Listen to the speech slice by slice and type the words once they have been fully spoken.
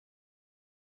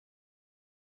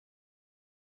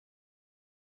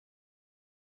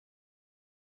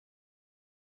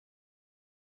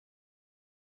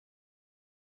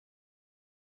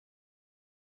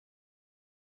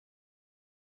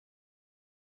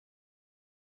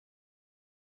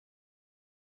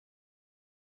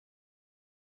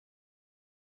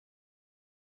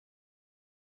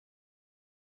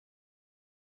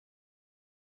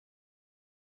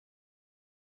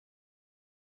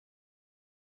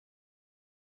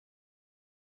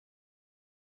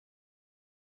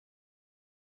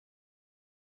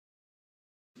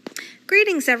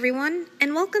Greetings, everyone,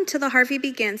 and welcome to the Harvey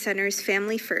B. Gantt Center's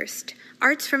Family First,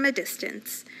 Arts from a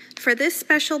Distance. For this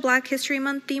special Black History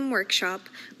Month theme workshop,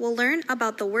 we'll learn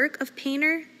about the work of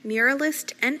painter,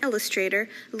 muralist, and illustrator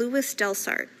Louis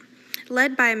Delsarte,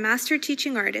 led by master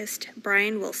teaching artist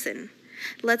Brian Wilson.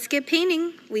 Let's get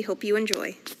painting. We hope you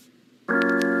enjoy.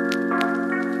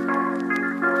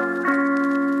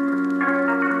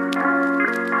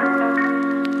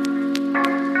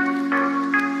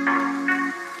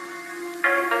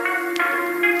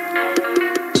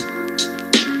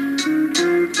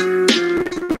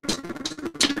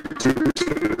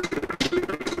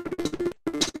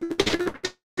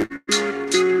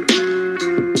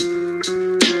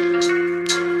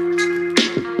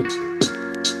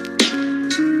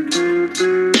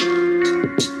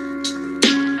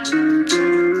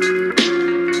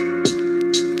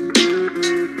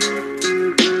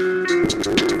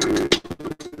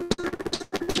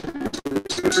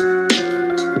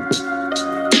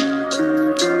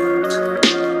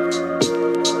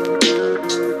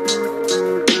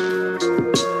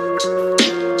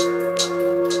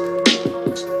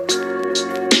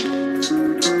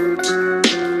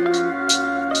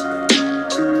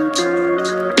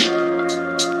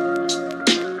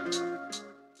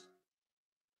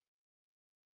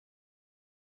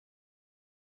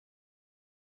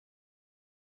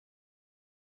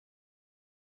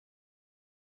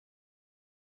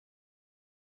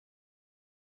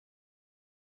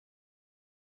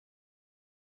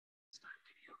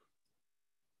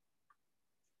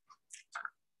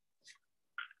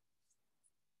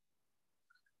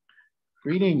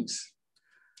 Greetings.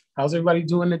 How's everybody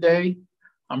doing today?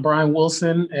 I'm Brian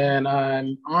Wilson, and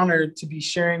I'm honored to be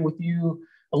sharing with you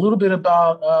a little bit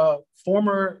about a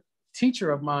former teacher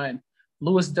of mine,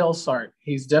 Louis Delsarte.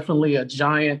 He's definitely a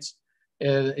giant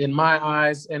in my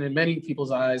eyes and in many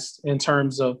people's eyes in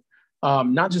terms of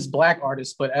not just Black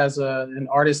artists, but as an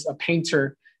artist, a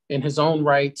painter in his own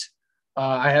right.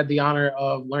 I had the honor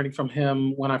of learning from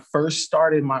him when I first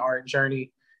started my art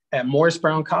journey at Morris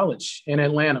Brown College in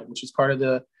Atlanta, which is part of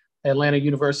the Atlanta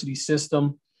University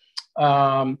system.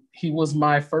 He was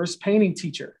my first painting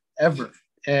teacher ever.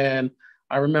 And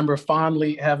I remember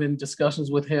fondly having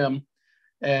discussions with him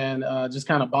and just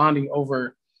kind of bonding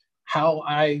over how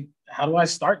do I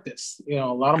start this? You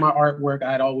know, a lot of my artwork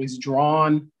I'd always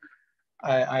drawn.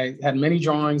 I had many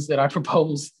drawings that I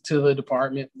proposed to the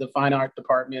department, the fine art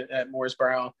department at Morris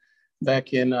Brown,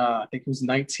 back in, I think it was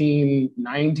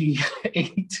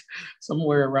 1998,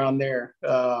 somewhere around there.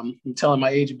 I'm telling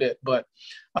my age a bit, but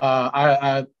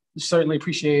I certainly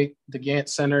appreciate the Gantt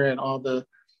Center and all the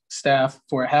staff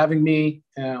for having me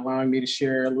and allowing me to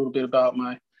share a little bit about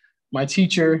my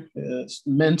teacher,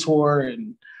 mentor,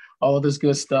 and all of this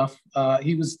good stuff.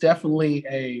 He was definitely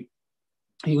a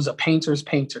painter's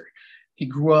painter. He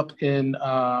grew up in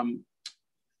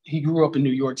New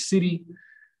York City.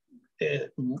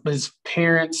 His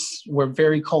parents were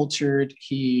very cultured.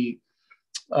 His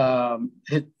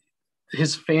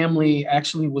family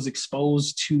actually was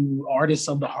exposed to artists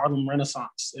of the Harlem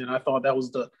Renaissance. And I thought that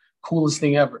was the coolest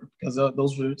thing ever, because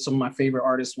those were some of my favorite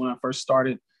artists when I first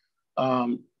started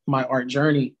my art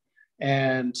journey.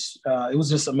 And it was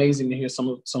just amazing to hear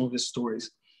some of his stories.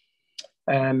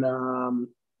 And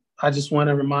I just want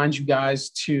to remind you guys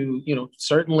to,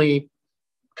 certainly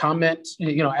comment,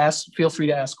 feel free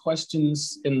to ask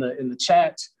questions in the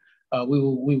chat. We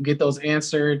will get those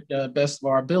answered best of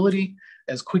our ability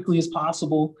as quickly as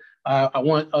possible. I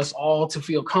want us all to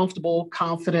feel comfortable,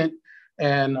 confident,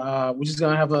 and we're just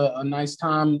gonna have a nice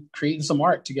time creating some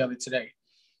art together today.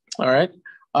 All right.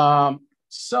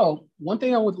 So one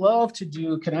thing I would love to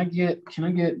do, can I get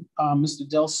Mr.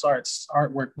 Delsarte's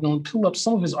artwork? I'm gonna pull up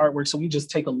some of his artwork so we just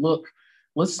take a look.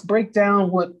 Let's break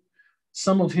down what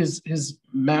some of his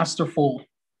masterful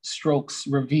strokes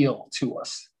reveal to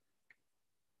us.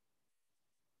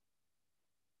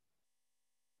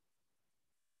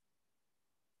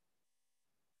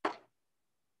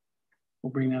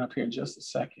 We'll bring that up here in just a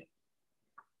second.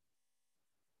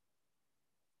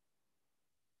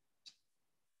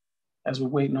 As we're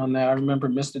waiting on that, I remember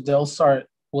Mr. Delsarte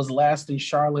was last in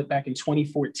Charlotte back in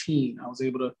 2014. I was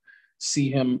able to see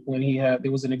him when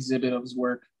there was an exhibit of his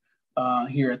work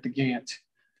here at the Gantt,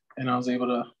 and I was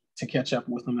able to catch up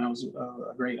with him. That was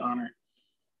a great honor.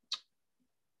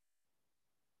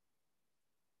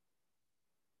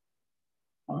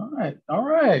 All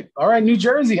right, New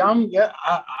Jersey. I'm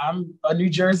a New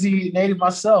Jersey native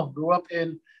myself. Grew up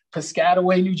in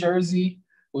Piscataway, New Jersey.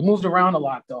 We moved around a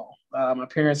lot though. My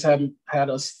parents had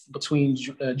us between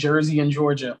Jersey and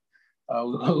Georgia.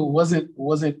 Wasn't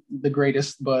the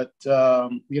greatest, but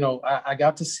I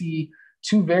got to see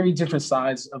two very different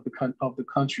sides of the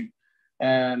country.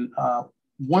 And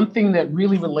one thing that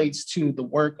really relates to the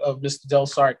work of Mr.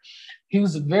 Delsart, he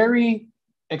was very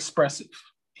expressive.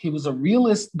 He was a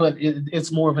realist, but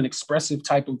it's more of an expressive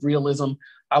type of realism.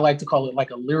 I like to call it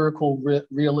like a lyrical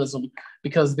realism,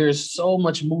 because there's so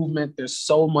much movement, there's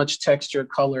so much texture,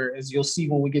 color, as you'll see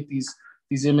when we get these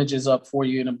images up for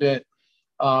you in a bit.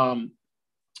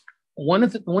 One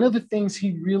of the things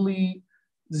he really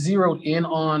zeroed in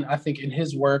on, I think, in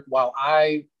his work while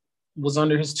I was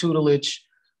under his tutelage,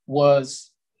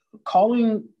 was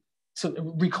recalling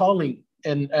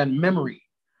and memory.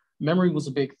 Memory was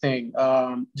a big thing.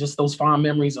 Just those fond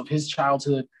memories of his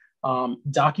childhood,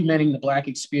 documenting the Black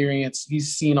experience.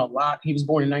 He's seen a lot. He was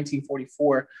born in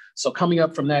 1944. So coming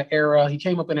up from that era, he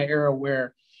came up in an era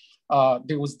where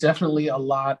there was definitely a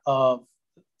lot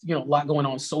going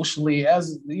on socially,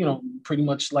 as, pretty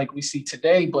much like we see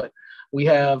today, but we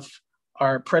have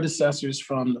our predecessors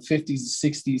from the 50s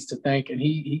and 60s to thank, and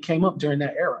he came up during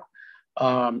that era.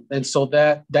 And so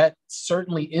that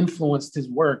certainly influenced his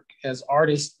work as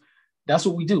artists. That's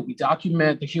what we do. We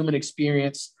document the human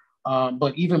experience,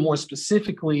 but even more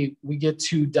specifically, we get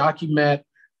to document,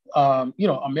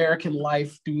 American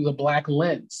life through the Black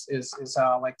lens is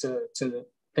how I like to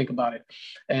think about it.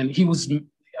 And he was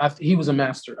a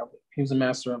master of it. He was a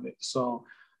master of it. So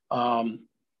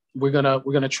we're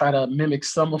gonna try to mimic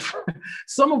some of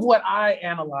what I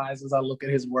analyze as I look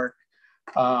at his work.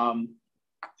 I'm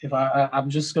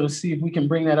just gonna see if we can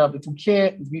bring that up. If we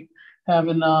can't, if we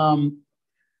haven't,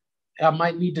 I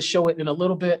might need to show it in a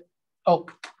little bit. Oh,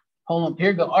 hold on. Here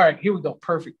we go. All right, here we go.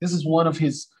 Perfect. This is one of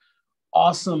his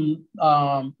awesome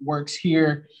works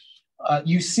here.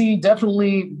 You see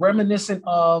definitely reminiscent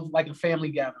of like a family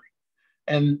gathering.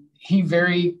 And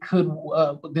this could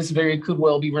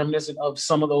well be reminiscent of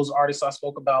some of those artists I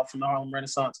spoke about from the Harlem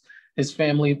Renaissance. His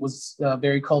family was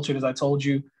very cultured, as I told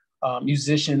you,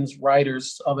 musicians,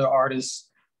 writers, other artists,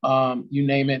 you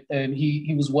name it. And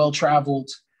he was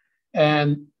well-traveled.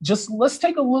 And just let's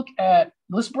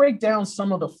break down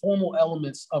some of the formal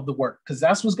elements of the work, because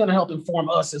that's what's going to help inform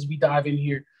us as we dive in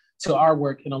here to our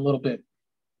work in a little bit.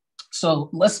 So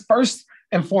let's first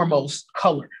and foremost,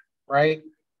 color, right?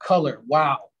 Color.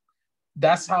 Wow.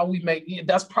 That's how we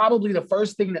that's probably the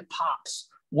first thing that pops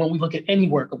when we look at any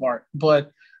work of art.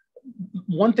 But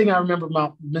one thing I remember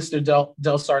about Mr.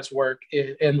 Delsart's work,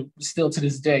 and still to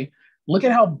this day, look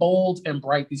at how bold and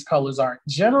bright these colors are.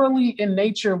 Generally in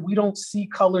nature, we don't see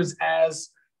colors as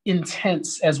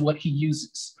intense as what he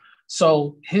uses.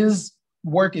 So his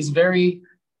work is very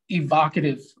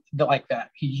evocative like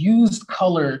that. He used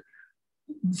color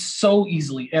so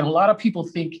easily. And a lot of people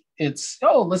think it's,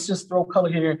 let's just throw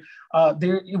color here.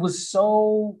 It was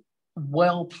so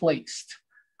well placed.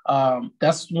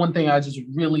 That's one thing I just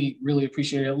really, really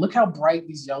appreciated. Look how bright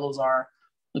these yellows are.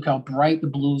 Look how bright the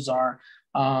blues are.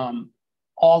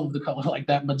 All of the color like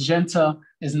that. Magenta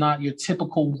is not your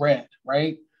typical red,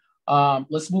 right?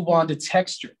 Let's move on to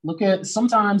texture.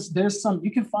 Sometimes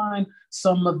you can find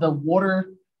some of the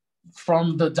water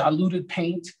from the diluted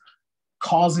paint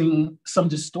causing some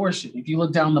distortion. If you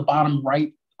look down the bottom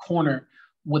right corner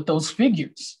with those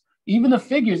figures, even the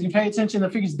figures, you pay attention to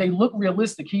the figures, they look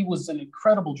realistic. He was an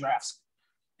incredible draftsman.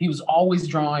 He was always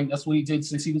drawing. That's what he did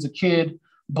since he was a kid.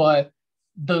 But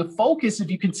the focus,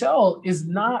 if you can tell, is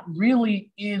not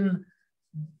really in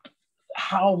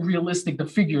how realistic the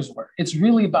figures were. It's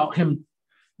really about him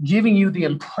giving you the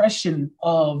impression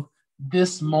of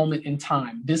this moment in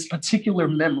time, this particular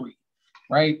memory,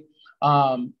 right?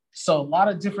 So a lot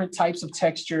of different types of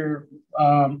texture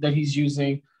that he's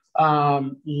using.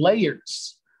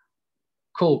 Layers.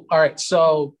 Cool. All right.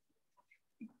 So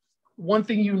one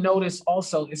thing you notice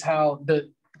also is how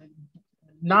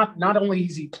not only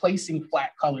is he placing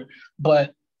flat color,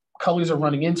 but colors are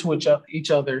running into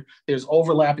each other. There's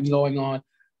overlapping going on.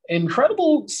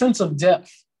 Incredible sense of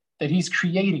depth that he's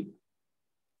creating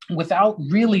without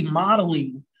really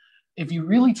modeling. If you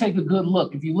really take a good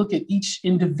look, if you look at each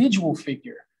individual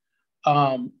figure,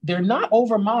 they're not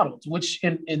over modeled, which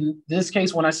in this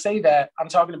case, when I say that, I'm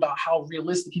talking about how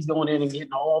realistic he's going in and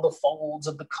getting all the folds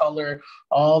of the color,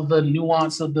 all the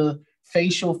nuance of the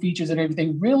facial features and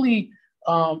everything. Really,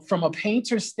 from a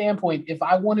painter's standpoint, if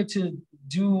I wanted to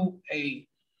do a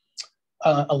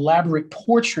elaborate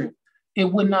portrait, it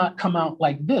would not come out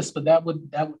like this, but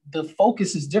the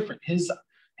focus is different. His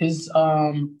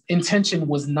intention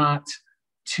was not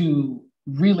to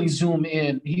really zoom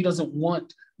in. He doesn't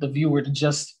want the viewer to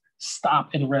just stop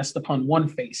and rest upon one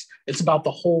face. It's about the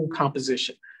whole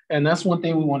composition. And that's one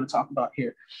thing we want to talk about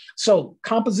here. So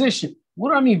composition, what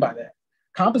do I mean by that?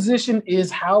 Composition is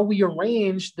how we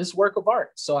arrange this work of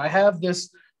art. So I have this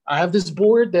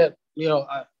board that,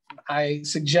 I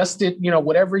suggested,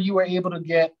 whatever you were able to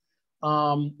get,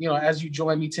 as you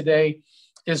join me today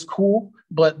is cool.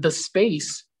 But the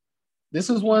space, this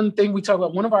is one thing we talk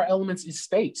about. One of our elements is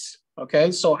space.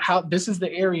 Okay. So this is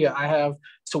the area I have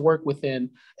to work within.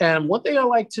 And one thing I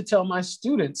like to tell my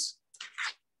students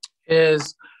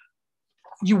is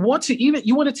you want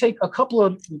to take a couple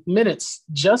of minutes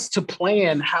just to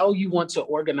plan how you want to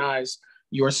organize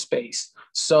your space.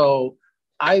 So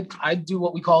I do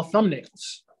what we call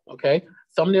thumbnails. Okay.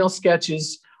 Thumbnail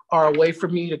sketches are a way for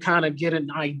me to kind of get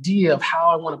an idea of how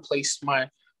I want to place my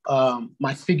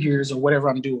figures or whatever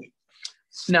I'm doing.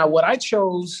 Now, what I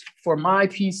chose for my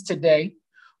piece today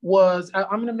was I'm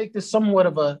going to make this somewhat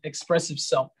of an expressive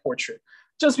self-portrait,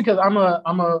 just because I'm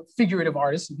a figurative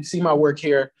artist. You can see my work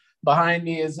here. Behind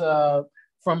me is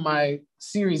from my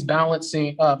series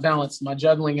Balance, my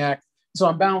juggling act. So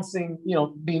I'm balancing,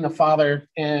 being a father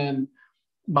and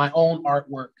my own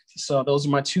artwork. So those are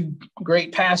my two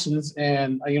great passions.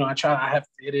 And,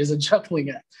 it is a juggling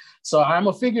act. So I'm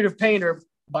a figurative painter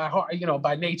by heart,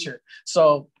 by nature.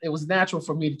 So it was natural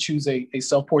for me to choose a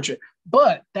self-portrait,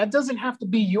 but that doesn't have to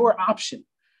be your option.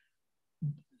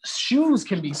 Shoes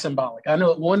can be symbolic. I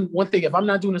know one thing, if I'm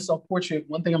not doing a self-portrait,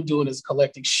 one thing I'm doing is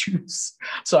collecting shoes.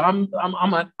 So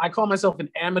I call myself an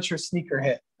amateur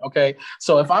sneakerhead. Okay.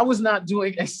 So if I was not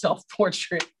doing a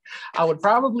self-portrait, I would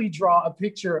probably draw a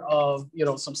picture of,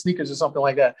 some sneakers or something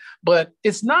like that, but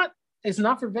it's not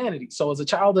for vanity. So as a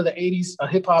child of the 80s, a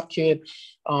hip hop kid,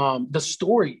 the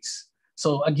stories.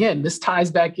 So again, this ties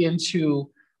back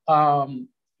into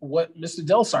what Mr.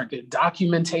 Delsart did,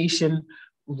 documentation,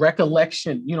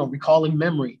 recollection, recalling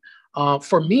memory.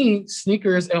 For me,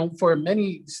 sneakers, and for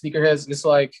many sneakerheads, it's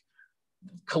like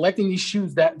collecting these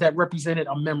shoes that represented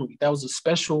a memory. That was a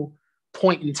special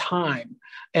point in time.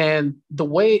 And the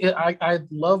way I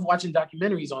love watching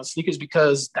documentaries on sneakers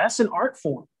because that's an art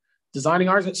form, designing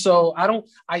art. So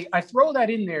I throw that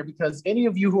in there because any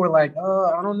of you who are like,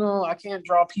 oh, I don't know, I can't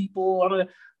draw people.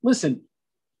 Listen,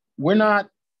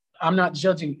 I'm not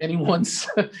judging anyone's,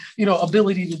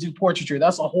 ability to do portraiture.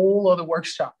 That's a whole other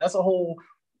workshop. That's a whole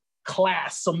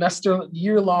class, semester,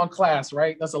 year-long class,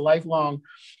 right? That's a lifelong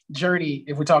journey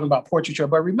if we're talking about portraiture.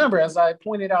 But remember, as I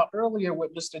pointed out earlier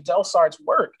with Mr. Delsart's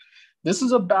work, this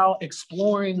is about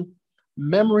exploring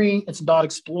memory. It's about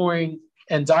exploring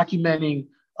and documenting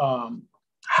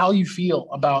how you feel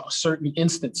about a certain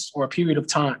instance or a period of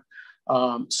time.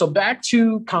 So back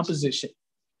to composition.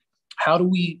 How do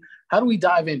we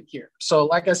dive in here? So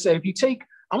like I said, I'm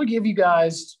gonna give you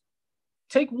guys,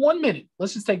 take 1 minute.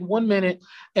 Let's just take 1 minute.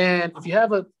 And if you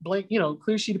have a blank,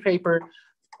 clear sheet of paper,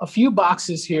 a few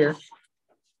boxes here.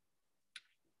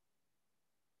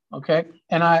 Okay.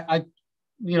 And I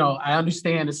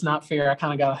understand it's not fair. I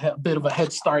kind of got a bit of a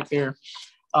head start there.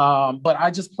 But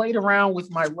I just played around with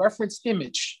my reference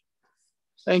image.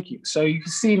 Thank you. So you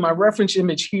can see my reference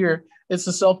image here. It's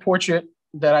a self-portrait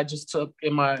that I just took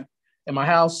in my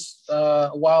house a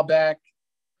while back.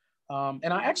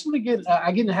 And I get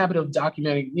in the habit of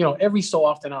documenting, every so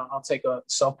often I'll take a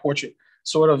self-portrait,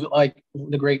 sort of like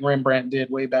the great Rembrandt did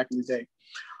way back in the day,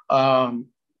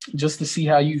 just to see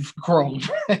how you've grown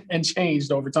and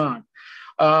changed over time.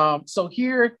 So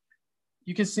here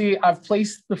you can see I've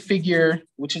placed the figure,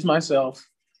 which is myself,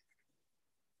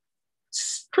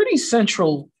 pretty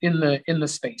central in the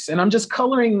space. And I'm just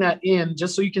coloring that in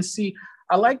just so you can see.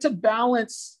 I like to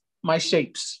balance my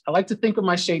shapes. I like to think of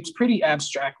my shapes pretty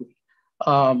abstractly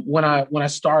when I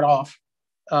start off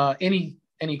any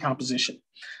composition.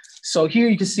 So here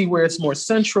you can see where it's more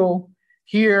central.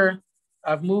 Here,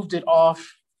 I've moved it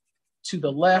off to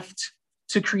the left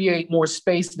to create more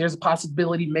space. There's a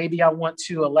possibility maybe I want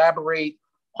to elaborate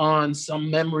on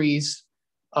some memories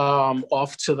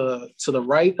off to the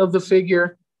right of the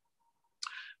figure.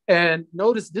 And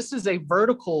notice this is a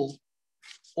vertical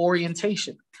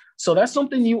orientation. So that's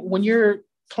something when you're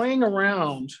playing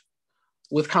around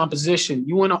with composition,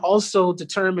 you want to also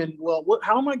determine, well,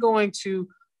 how am I going to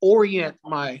orient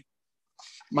my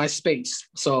space?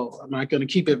 So am I going to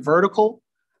keep it vertical?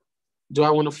 Do I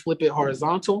want to flip it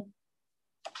horizontal?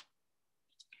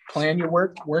 Plan your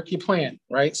work your plan,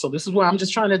 right? So this is where I'm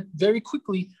just trying to very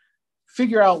quickly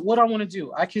figure out what I want to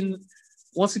do.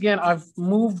 Once again, I've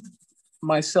moved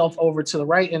myself over to the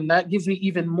right, and that gives me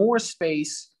even more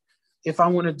space if I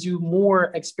want to do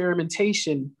more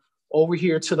experimentation over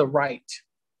here to the right.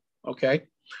 Okay.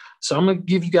 So I'm going to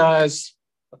give you guys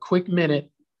a quick minute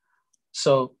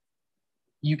so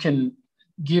you can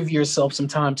give yourself some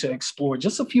time to explore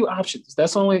just a few options.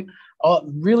 That's only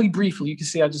really briefly. You can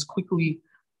see I just quickly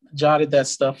jotted that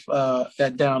stuff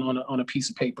that down on a piece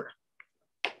of paper.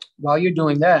 While you're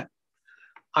doing that,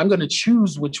 I'm going to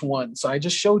choose which one. So I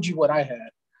just showed you what I had.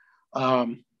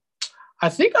 I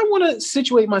think I want to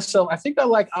situate myself. I think I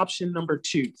like option number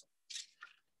 2.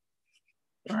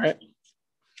 All right.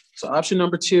 So option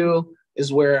number 2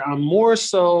 is where I'm more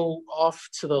so off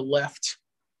to the left,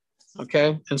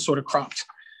 okay, and sort of cropped.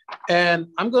 And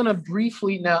I'm going to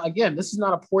briefly now, again, this is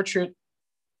not a portrait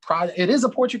project. It is a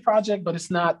portrait project, but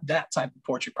it's not that type of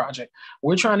portrait project.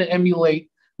 We're trying to emulate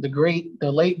the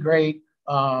late great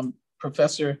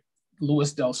Professor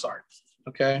Louis Delsart,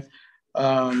 okay?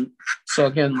 So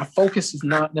again, my focus is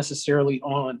not necessarily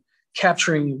on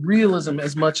capturing realism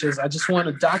as much as I just want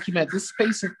to document this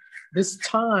space, this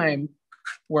time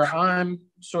where I'm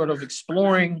sort of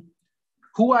exploring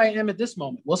who I am at this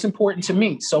moment, what's important to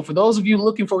me. So for those of you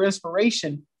looking for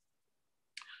inspiration,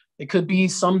 it could be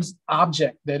some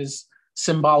object that is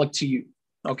symbolic to you,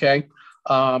 okay?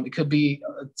 It could be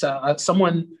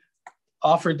someone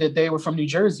offered that they were from New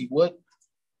Jersey. What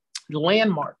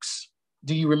landmarks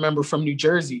do you remember from New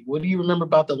Jersey? What do you remember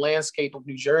about the landscape of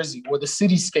New Jersey or the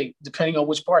cityscape, depending on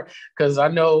which part? Because I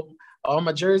know all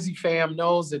my Jersey fam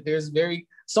knows that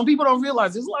some people don't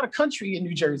realize there's a lot of country in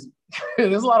New Jersey.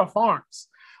 There's a lot of farms.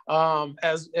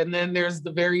 And then there's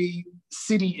the very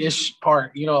city-ish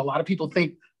part. You know, a lot of people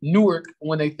think Newark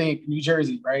when they think New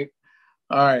Jersey, right?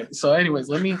 All right. So anyways,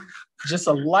 let me just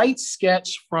a light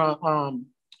sketch from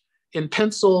in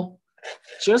pencil,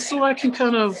 just so I can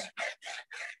kind of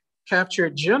capture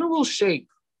general shapes,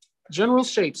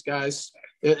 guys.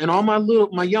 And all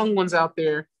my young ones out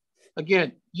there,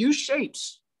 again, use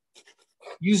shapes.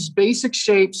 Use basic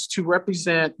shapes to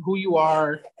represent who you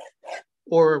are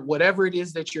or whatever it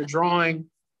is that you're drawing.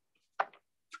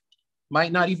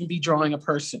 Might not even be drawing a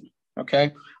person,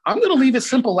 okay? I'm gonna leave it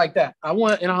simple like that.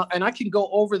 I can go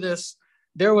over this.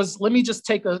 Let me just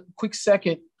take a quick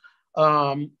second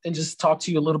and just talk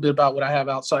to you a little bit about what I have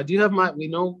out. So I do have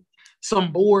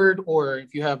some board, or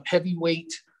if you have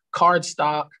heavyweight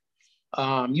cardstock,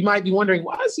 you might be wondering,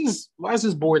 why is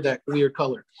this board that weird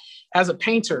color? As a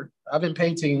painter, I've been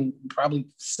painting probably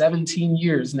 17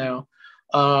 years now.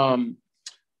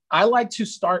 I like to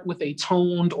start with a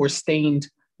toned or stained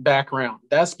background.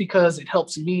 That's because it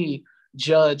helps me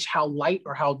judge how light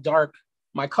or how dark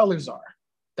my colors are.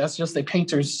 That's just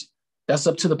that's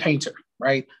up to the painter,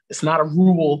 right? It's not a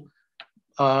rule.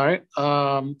 All right.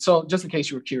 So just in case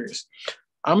you were curious,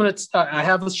 I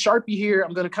have a Sharpie here.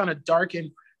 I'm going to kind of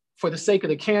darken for the sake of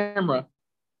the camera.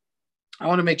 I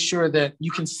want to make sure that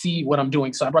you can see what I'm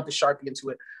doing. So I brought the Sharpie into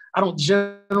it. I don't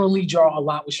generally draw a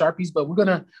lot with Sharpies, but we're going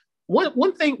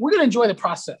to enjoy the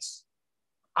process.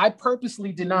 I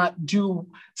purposely did not do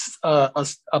a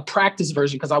practice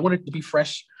version because I wanted it to be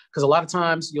fresh. Because a lot of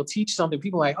times you'll teach something,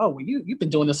 people are like, oh, well, you've been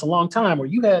doing this a long time, or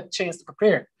you had a chance to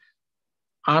prepare.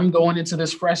 I'm going into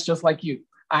this fresh just like you.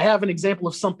 I have an example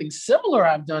of something similar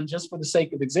I've done just for the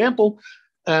sake of example.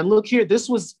 And look here, this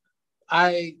was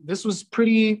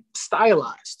pretty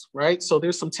stylized, right? So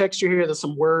there's some texture here, there's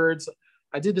some words.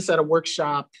 I did this at a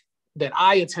workshop that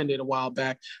I attended a while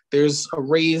back. There's a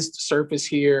raised surface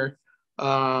here.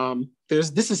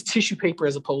 This is tissue paper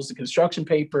as opposed to construction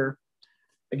paper.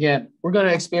 Again, we're going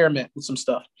to experiment with some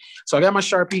stuff. So I got my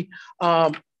Sharpie.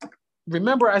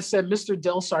 Remember I said Mr.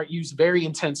 Delsart used very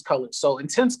intense colors. So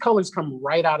intense colors come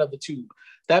right out of the tube.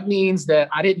 That means that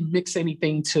I didn't mix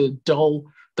anything to dull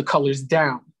the colors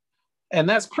down. And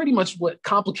that's pretty much what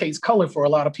complicates color for a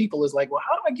lot of people is like, well,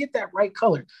 how do I get that right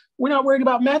color? We're not worried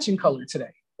about matching color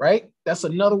today, right? That's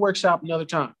another workshop, another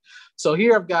time. So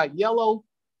here I've got yellow,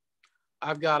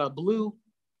 I've got a blue,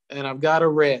 and I've got a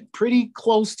red, pretty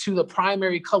close to the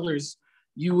primary colors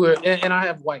and I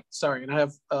have white, sorry, and I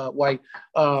have white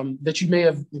that you may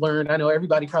have learned. I know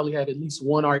everybody probably had at least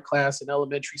one art class in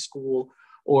elementary school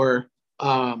or,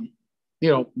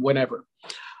 whatever.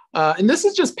 And this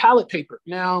is just palette paper.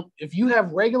 Now, if you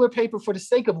have regular paper for the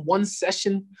sake of one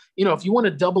session, if you want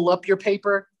to double up your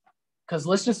paper, because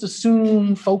let's just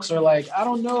assume folks are like, I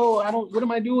don't know, what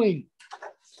am I doing?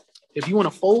 If you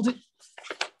want to fold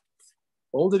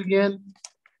it again.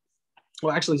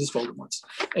 Well, actually just fold it once.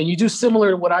 And you do similar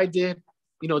to what I did,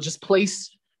 just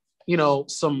place,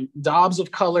 some daubs of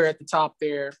color at the top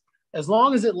there. As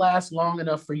long as it lasts long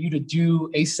enough for you to do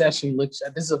a session, which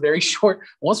this is a very short,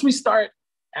 once we start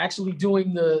actually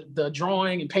doing the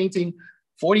drawing and painting,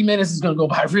 40 minutes is going to go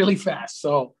by really fast.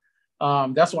 So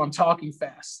that's why I'm talking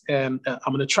fast. And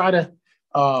I'm going to try to,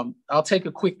 I'll take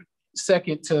a quick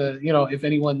second to, if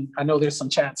anyone, I know there's some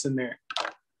chats in there.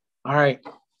 All right.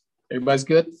 Everybody's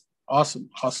good? Awesome.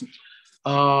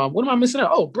 What am I missing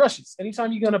out? Oh, brushes.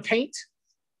 Anytime you're going to paint,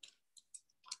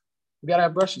 We gotta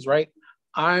have brushes, right?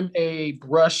 I'm a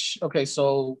brush. Okay,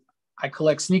 so I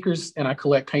collect sneakers and I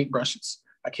collect paint brushes.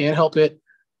 I can't help it.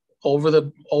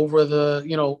 During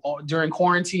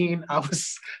quarantine,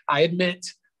 I admit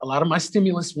a lot of my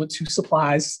stimulus went to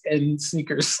supplies and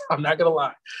sneakers. I'm not gonna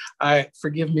lie.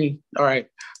 Forgive me. All right.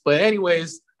 But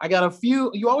anyways, I got a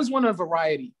few. You always want a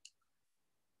variety.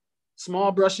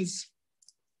 Small brushes,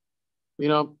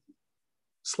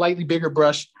 slightly bigger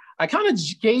brush. I kind of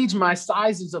gauge my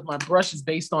sizes of my brushes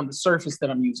based on the surface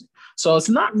that I'm using. So it's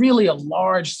not really a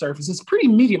large surface. It's pretty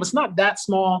medium. It's not that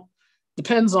small.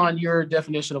 Depends on your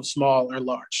definition of small or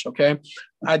large. Okay.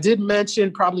 I did mention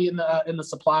probably in the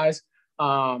supplies,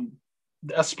 a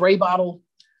spray bottle.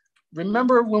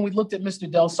 Remember when we looked at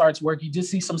Mr. Delsart's work, you did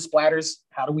see some splatters.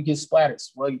 How do we get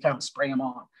splatters? Well, you kind of spray them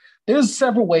on. There's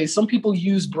several ways. Some people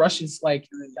use brushes, like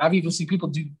I've even seen people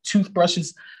do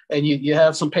toothbrushes, and you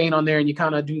have some paint on there and you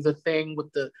kind of do the thing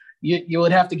with you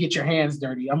would have to get your hands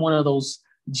dirty. I'm one of those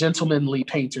gentlemanly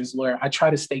painters where I try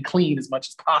to stay clean as much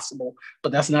as possible,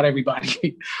 but that's not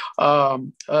everybody. Unlike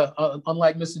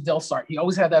Mr. Delsart, he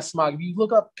always had that smog. If you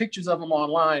look up pictures of him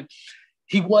online,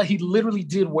 he literally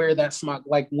did wear that smog.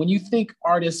 Like when you think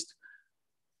artist,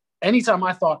 anytime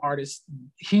I thought artist,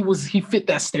 he fit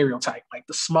that stereotype, like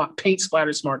the smart paint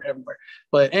splatter smart everywhere.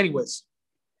 But anyways,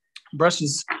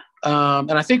 brushes,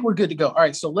 and I think we're good to go. All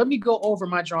right, so let me go over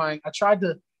my drawing. I tried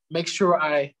to make sure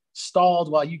I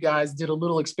stalled while you guys did a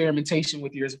little experimentation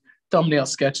with your thumbnail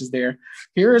sketches there.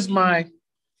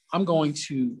 I'm going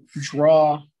to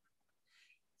draw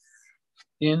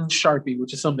in Sharpie,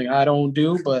 which is something I don't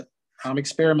do, but I'm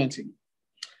experimenting.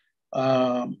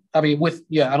 I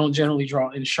don't generally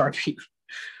draw in Sharpie.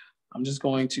 I'm just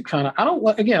going to I don't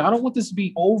want this to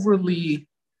be overly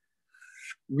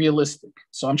realistic.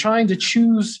 So I'm trying to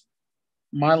choose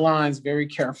my lines very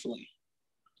carefully.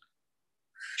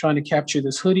 Trying to capture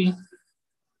this hoodie.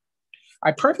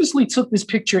 I purposely took this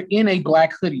picture in a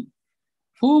black hoodie.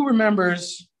 Who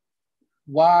remembers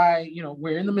why,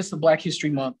 we're in the midst of Black History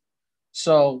Month.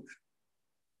 So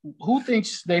who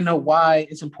thinks they know why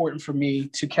it's important for me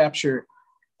to capture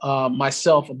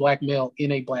myself, a black male,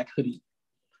 in a black hoodie?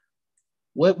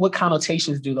 What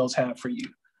connotations do those have for you?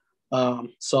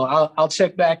 So I'll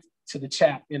check back to the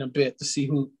chat in a bit to see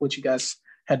what you guys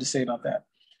had to say about that.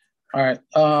 All right.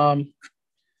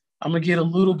 I'm gonna get a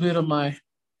little bit of my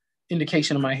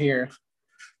indication of my hair.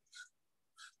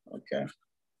 Okay.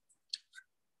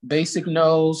 Basic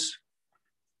nose.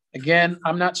 Again,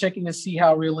 I'm not checking to see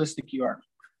how realistic you are.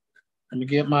 Let me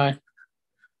get my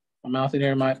mouth in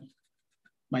there, my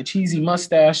cheesy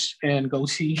mustache and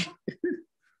goatee.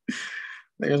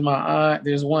 There's my eye.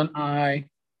 There's one eye,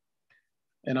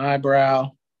 an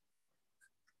eyebrow.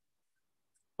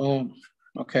 Boom.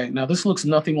 Okay. Now this looks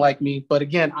nothing like me, but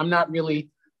again, I'm not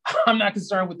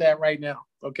concerned with that right now.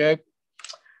 Okay.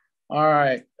 All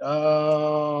right.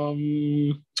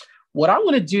 What I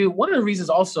want to do, one of the reasons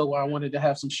also why I wanted to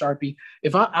have some Sharpie,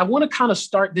 if I want to kind of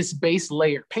start this base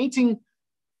layer. Painting,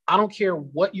 I don't care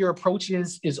what your approach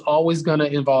is always going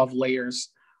to involve layers.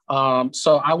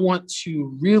 So I want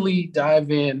to really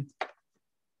dive in.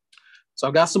 So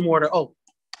I've got some water. Oh,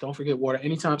 don't forget water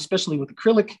anytime, especially with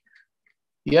acrylic.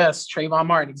 Yes, Trayvon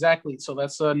Martin, exactly. So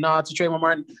that's a nod to Trayvon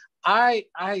Martin. I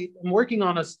am working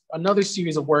on another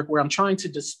series of work where I'm trying to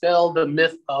dispel the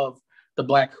myth of the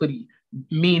Black hoodie,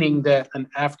 meaning that an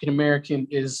African-American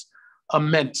is a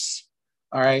menace.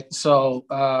 All right. So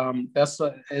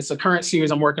it's a current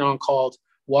series I'm working on called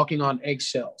Walking on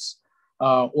Eggshells,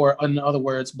 or in other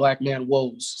words, Black Man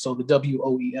Woes. So the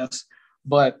WOES.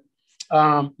 But,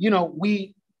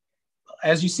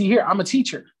 as you see here, I'm a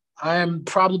teacher. I am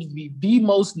probably the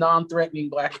most non-threatening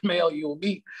Black male you will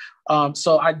meet.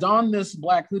 So I don this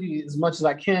Black hoodie as much as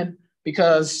I can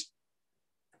because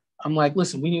I'm like,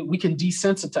 listen, we can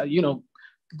desensitize,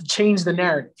 change the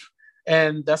narrative.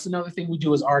 And that's another thing we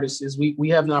do as artists is we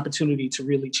have an opportunity to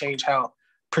really change how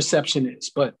perception is.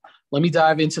 But let me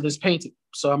dive into this painting.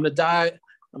 So I'm gonna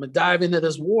dive into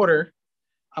this water.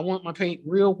 I want my paint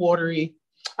real watery.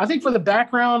 I think for the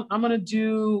background, I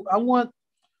want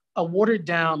a watered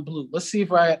down blue. Let's see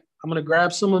if I'm gonna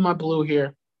grab some of my blue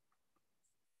here.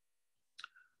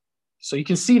 So you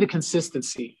can see the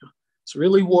consistency. It's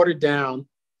really watered down,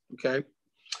 okay?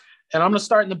 And I'm gonna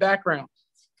start in the background.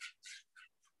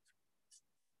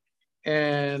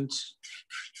 And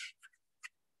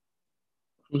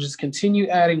I'll just continue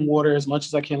adding water as much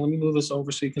as I can. Let me move this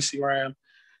over so you can see where I am.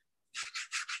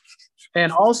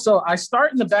 And also, I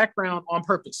start in the background on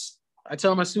purpose. I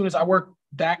tell my students I work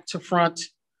back to front,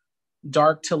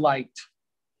 dark to light,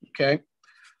 okay?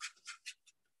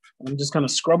 I'm just gonna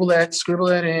scribble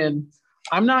that in.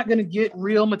 I'm not going to get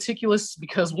real meticulous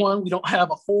because one, we don't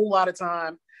have a whole lot of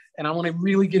time and I want to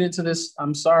really get into this.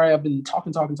 I'm sorry, I've been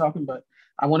talking, but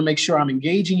I want to make sure I'm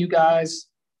engaging you guys.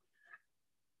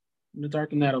 I'm going to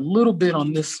darken that a little bit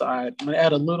on this side. I'm going to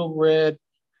add a little red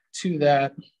to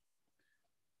that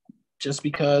just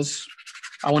because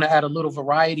I want to add a little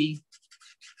variety.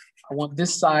 I want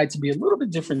this side to be a little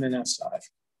bit different than that side.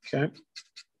 Okay.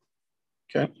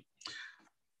 Okay.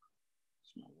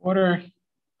 Water.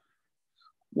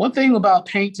 One thing about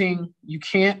painting, you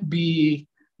can't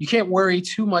worry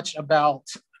too much about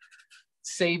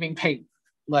saving paint.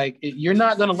 Like you're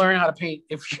not going to learn how to paint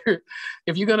if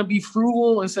you're going to be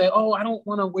frugal and say, oh, I don't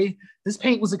want to wait. This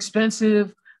paint was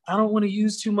expensive. I don't want to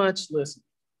use too much. Listen,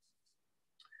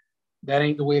 that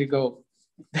ain't the way to go.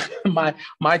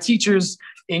 my teachers,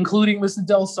 including Mr.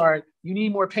 Delsart, you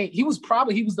need more paint. He was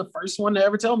the first one to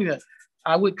ever tell me that.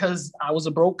 Because I was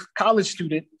a broke college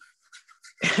student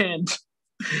and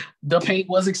the paint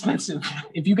was expensive.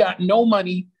 If you got no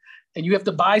money and you have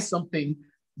to buy something,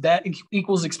 that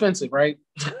equals expensive, right?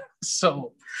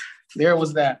 So there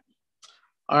was that.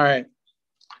 All right.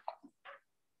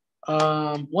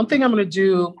 One thing I'm going to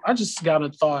do, I just got a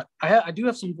thought. I do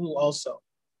have some glue also.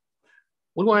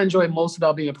 What do I enjoy most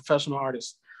about being a professional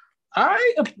artist?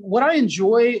 What I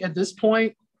enjoy at this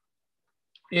point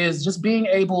is just being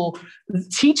able,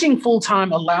 teaching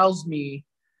full-time allows me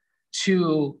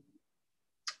to,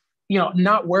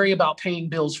 not worry about paying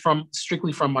bills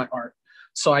strictly from my art.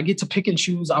 So I get to pick and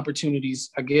choose opportunities.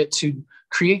 I get to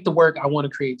create the work I want to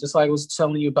create. Just like I was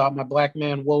telling you about my Black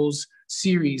Man Woes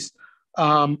series.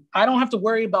 I don't have to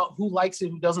worry about who likes it,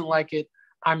 who doesn't like it.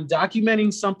 I'm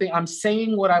documenting something. I'm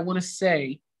saying what I want to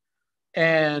say.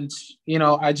 And,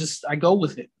 I go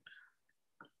with it.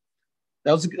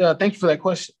 That was, thank you for that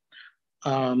question.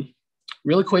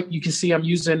 Really quick, you can see I'm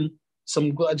using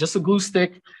just a glue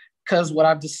stick because what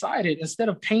I've decided, instead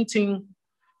of painting,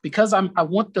 because I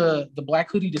want the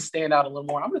black hoodie to stand out a little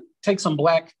more, I'm going to take some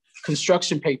black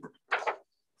construction paper.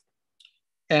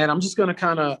 And I'm just going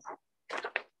to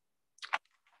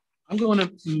I'm going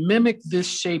to mimic this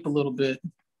shape a little bit.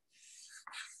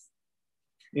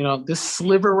 This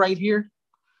sliver right here,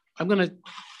 I'm going to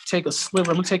take a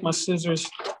sliver. I'm going to take my scissors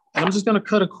and I'm just going to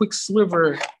cut a quick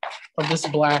sliver of this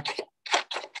black.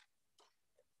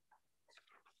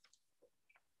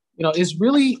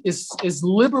 It's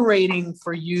liberating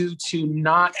for you to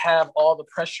not have all the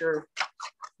pressure.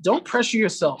 Don't pressure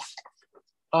yourself.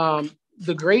 I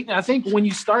think when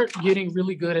you start getting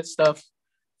really good at stuff,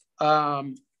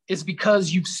 it's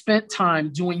because you've spent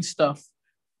time doing stuff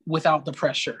without the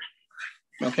pressure.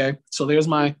 Okay, so there's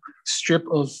my strip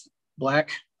of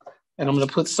black, and I'm gonna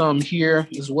put some here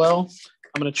as well.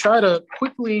 I'm gonna try to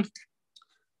quickly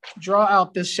draw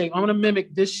out this shape. I'm gonna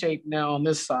mimic this shape now on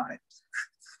this side.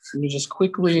 Let me just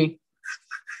quickly,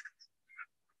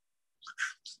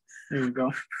 there we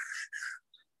go.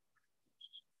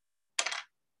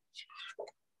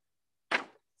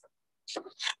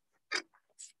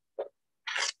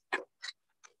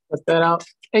 Cut that out.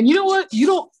 And you know what?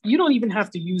 You don't even have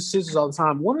to use scissors all the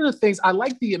time. One of the things, I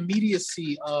like the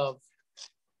immediacy of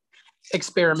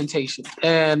experimentation.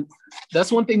 And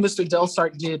that's one thing Mr.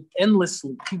 Delsart did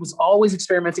endlessly. He was always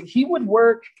experimenting. He would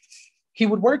work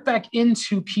back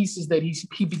into pieces that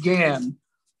he began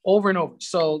over and over.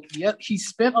 So yeah, he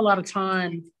spent a lot of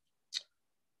time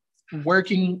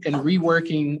working and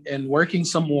reworking and working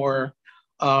some more.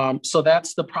 So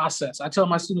that's the process. I tell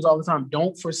my students all the time,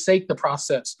 don't forsake the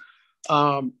process.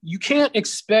 You can't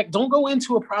don't go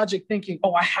into a project thinking,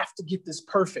 oh, I have to get this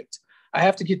perfect. I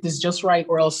have to get this just right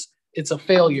or else it's a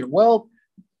failure. Well,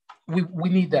 we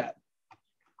need that.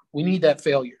 We need that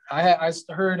failure. I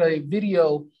heard a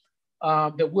video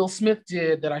that Will Smith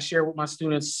did that I shared with my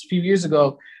students a few years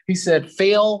ago. He said,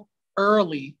 fail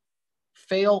early,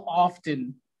 fail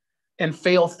often, and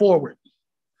fail forward.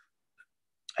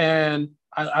 And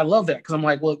I love that because I'm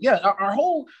like, well, yeah,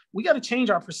 we got to change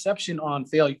our perception on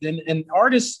failure. And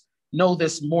artists know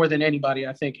this more than anybody,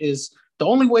 I think, is the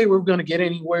only way we're going to get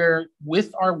anywhere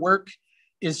with our work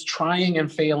is trying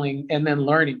and failing and then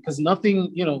learning. Because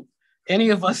nothing,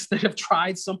 any of us that have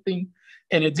tried something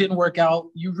and it didn't work out,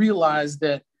 you realize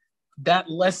that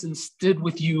lesson stood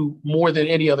with you more than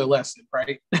any other lesson,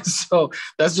 right? So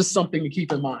that's just something to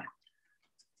keep in mind.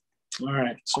 All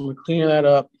right, so I'm gonna clean that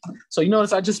up. So you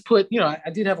notice I just put, I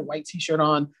did have a white t-shirt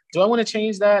on. Do I want to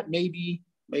change that? Maybe,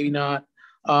 maybe not.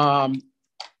 I've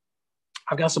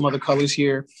got some other colors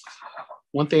here.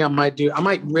 One thing I might do, I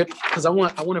might rip, because I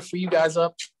want to free you guys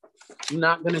up. I'm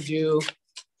not gonna do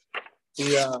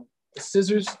the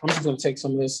scissors. I'm just gonna take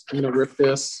some of this. I'm gonna rip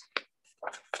this.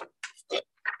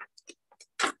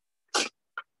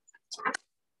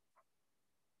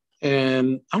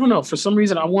 And I don't know, for some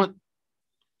reason, I want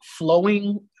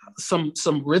flowing, some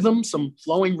rhythm, some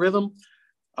flowing rhythm.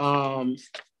 And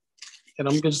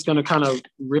I'm just gonna kind of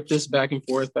rip this back and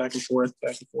forth, back and forth,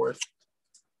 back and forth.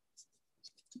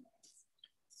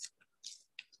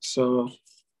 So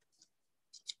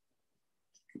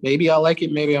maybe I like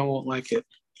it, maybe I won't like it.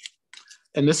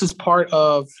 And this is part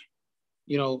of,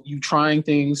 you know, you trying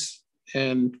things,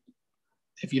 and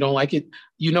if you don't like it,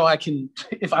 you know, I can,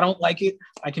 if I don't like it,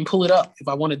 I can pull it up. If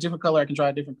I want a different color, I can try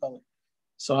a different color.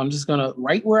 So I'm just gonna,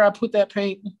 right where I put that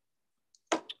paint,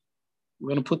 we're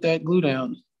gonna put that glue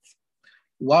down.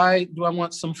 Why do I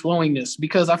want some flowingness?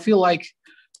 Because I feel like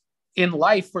in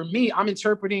life, for me, I'm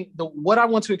interpreting what I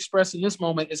want to express in this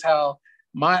moment is how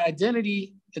my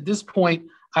identity at this point,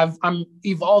 I'm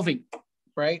evolving,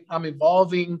 right? I'm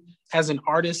evolving as an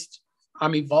artist.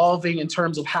 I'm evolving in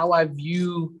terms of how I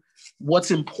view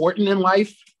what's important in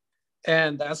life.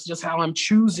 And that's just how I'm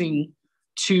choosing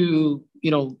to,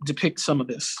 you know, depict some of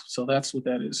this. So that's what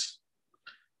that is.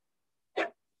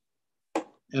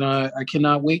 And I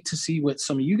cannot wait to see what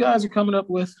some of you guys are coming up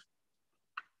with.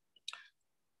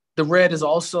 The red is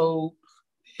also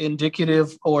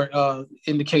indicative, or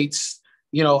indicates,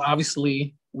 you know,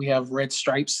 obviously we have red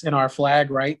stripes in our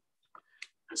flag, right?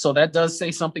 So that does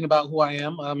say something about who I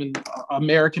am. I'm an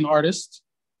American artist.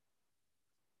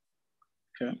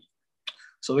 Okay.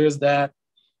 So there's that.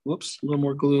 Whoops, a little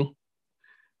more glue.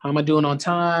 How am I doing on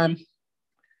time?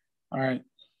 All right,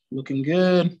 looking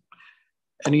good.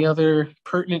 Any other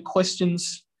pertinent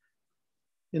questions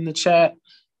in the chat?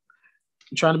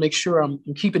 I'm trying to make sure I'm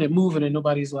keeping it moving and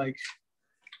nobody's like,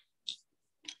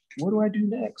 what do I do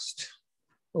next?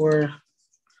 Or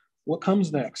what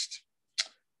comes next?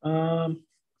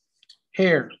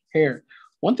 Hair.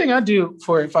 One thing I do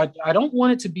for, if I don't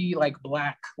want it to be like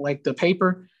black, like the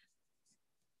paper.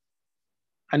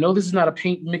 I know this is not a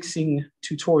paint mixing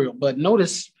tutorial, but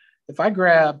notice if I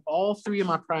grab all three of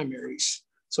my primaries,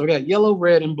 so I got yellow,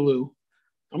 red, and blue,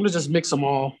 I'm gonna just mix them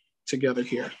all together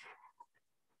here.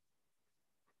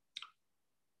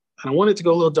 And I want it to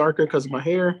go a little darker because of my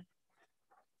hair.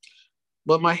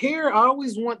 But my hair, I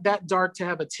always want that dark to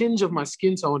have a tinge of my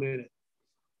skin tone in it.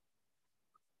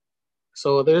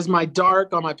 So there's my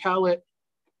dark on my palette.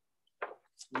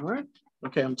 All right.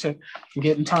 Okay, I'm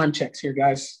getting time checks here,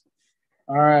 guys.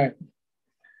 All right.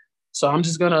 So I'm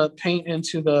just gonna paint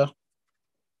into the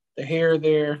hair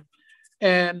there.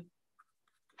 And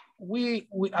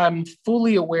I'm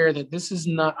fully aware that this is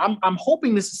not, I'm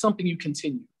hoping this is something you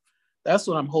continue. That's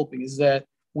what I'm hoping, is that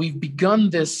we've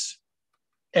begun this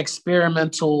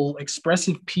experimental,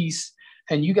 expressive piece,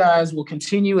 and you guys will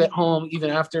continue at home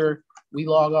even after we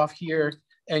log off here.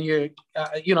 And you're,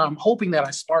 you know, I'm hoping that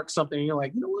I spark something. And you're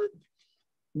like, you know what?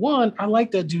 One, I like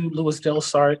that dude, Louis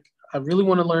Delsart. I really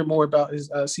want to learn more about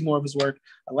his, see more of his work.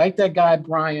 I like that guy,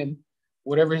 Brian,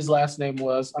 whatever his last name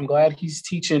was. I'm glad he's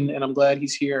teaching, and I'm glad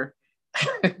he's here.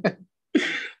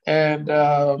 And,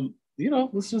 you know,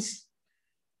 let's just,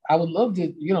 I would love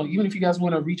to, you know, even if you guys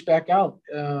want to reach back out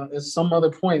at some other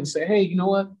point and say, hey, you know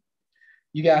what?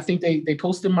 You got, I think they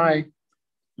posted my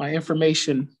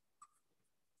information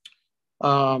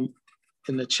in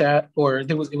the chat, or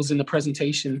it was in the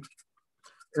presentation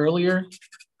earlier.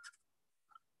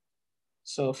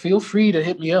 So feel free to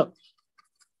hit me up.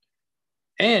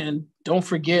 And don't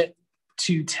forget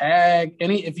to tag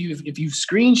any, if you've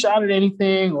screenshotted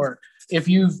anything, or if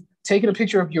you've taken a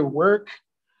picture of your work,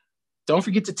 don't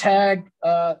forget to tag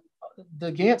the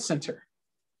Gantt Center.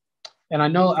 And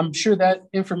I'm sure that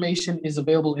information is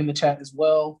available in the chat as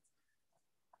well.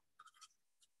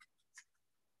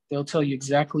 They'll tell you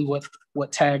exactly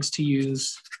what tags to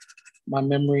use. My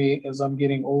memory as I'm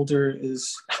getting older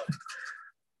is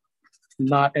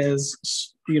not as,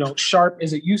 you know, sharp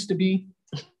as it used to be.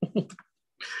 And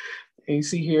you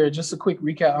see here, just a quick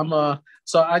recap.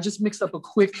 So I just mixed up a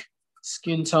quick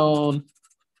skin tone.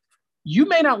 You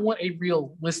may not want a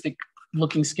realistic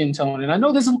looking skin tone. And I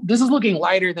know this is looking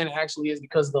lighter than it actually is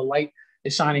because the light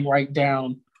is shining right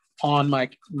down on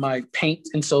my paint.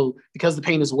 And so because the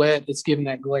paint is wet, it's giving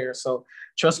that glare. So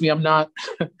trust me, I'm not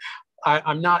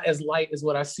I'm not as light as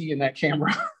what I see in that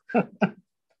camera.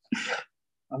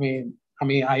 I mean,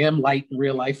 I am light in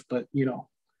real life, but you know,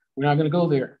 we're not gonna go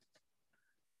there.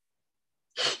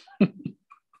 All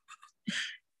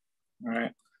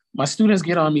right. My students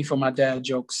get on me for my dad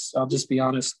jokes. I'll just be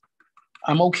honest.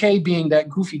 I'm okay being that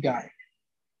goofy guy.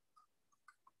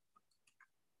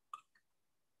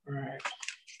 All right.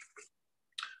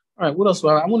 All right, what else?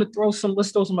 I want to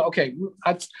let's throw some, okay.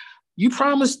 You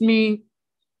promised me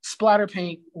splatter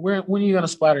paint. When are you gonna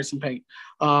splatter some paint?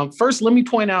 First, let me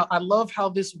point out, I love how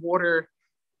this water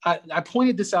I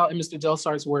pointed this out in Mr.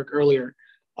 Delsart's work earlier.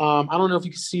 I don't know if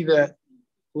you can see that.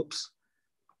 Whoops.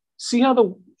 See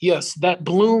how yes, that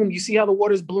bloom, you see how the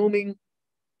water's blooming?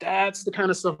 That's the kind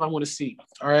of stuff I want to see.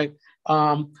 All right.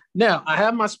 Now I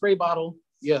have my spray bottle.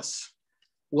 Yes.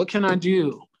 What can I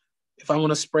do if I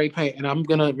want to spray paint? And I'm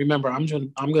gonna remember, I'm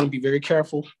gonna be very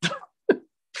careful.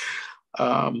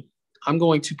 I'm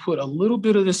going to put a little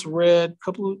bit of this red,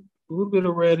 a little bit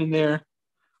of red in there.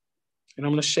 And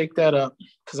I'm gonna shake that up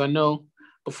because I know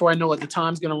before I know it, the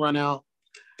time's gonna run out.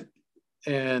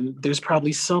 And there's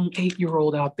probably some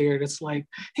 8-year-old out there that's like,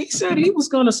 he said he was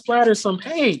gonna splatter some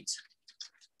paint.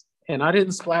 And I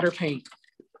didn't splatter paint.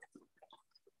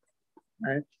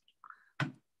 All right.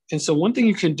 And so one thing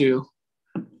you can do,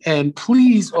 and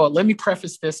please, let me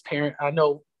preface this, parent. I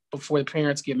know before the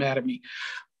parents get mad at me.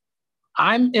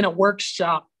 I'm in a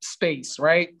workshop space,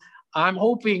 right? I'm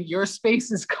hoping your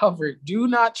space is covered. Do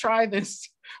not try this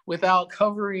without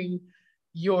covering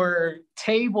your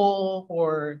table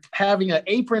or having an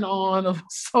apron on of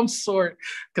some sort,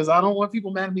 because I don't want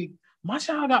people mad at me. My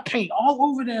child got paint all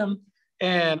over them,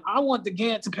 and I want the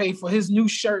Gant to pay for his new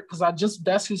shirt because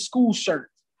that's his school shirt.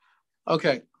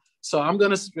 Okay, so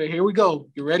here we go.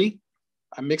 You ready?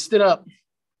 I mixed it up.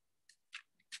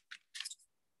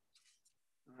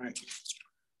 All right.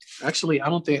 Actually,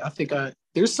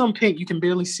 there's some paint, you can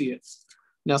barely see it.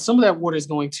 Now, some of that water is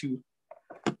going to,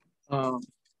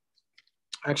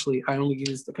 actually, I only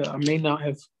used, I may not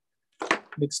have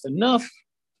mixed enough,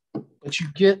 but you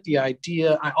get the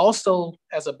idea. I also,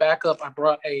 as a backup, I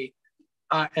brought an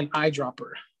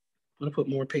eyedropper. I'm gonna put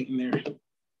more paint in there.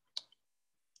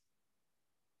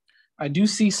 I do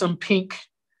see some pink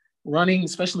running,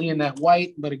 especially in that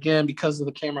white, but again, because of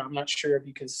the camera, I'm not sure if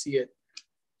you can see it.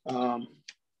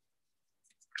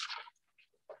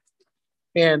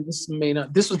 And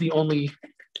this was the only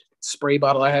spray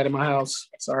bottle I had in my house.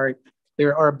 Sorry.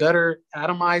 There are better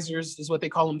atomizers, is what they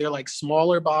call them. They're like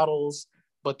smaller bottles,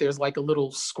 but there's like a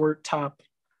little squirt top.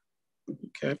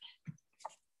 Okay.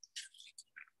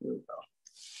 There we go.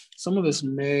 Some of this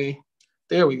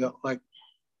there we go. Like,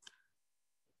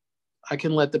 I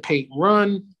can let the paint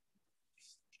run.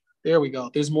 There we go.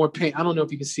 There's more paint. I don't know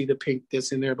if you can see the paint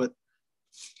that's in there, but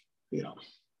you know.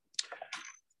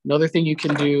 Another thing you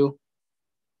can do,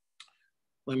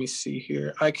 let me see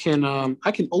here. I can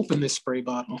open this spray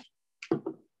bottle.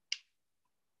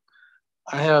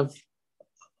 I have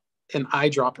an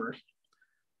eyedropper.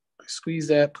 I squeeze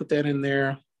that, put that in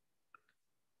there.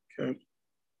 Okay.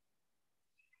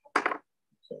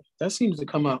 That seems to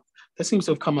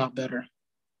have come out better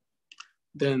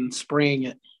than spraying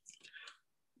it.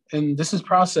 And this is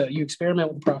process. You experiment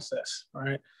with the process. All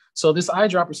right. So this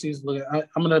eyedropper sees, look,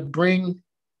 I'm gonna bring.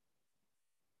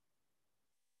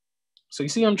 So you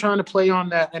see, I'm trying to play on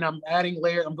that, and I'm adding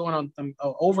layers. I'm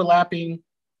overlapping.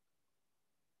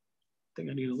 I think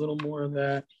I need a little more of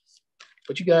that,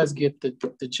 but you guys get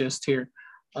the gist here.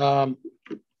 I'm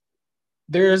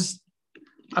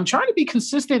trying to be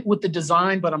consistent with the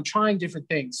design, but I'm trying different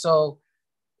things. So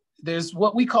there's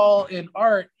what we call in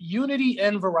art, unity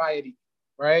and variety,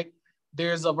 right?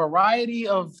 There's a variety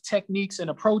of techniques and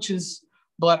approaches,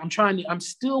 but I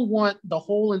still want the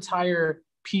whole entire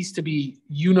piece to be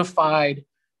unified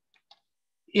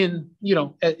in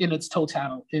its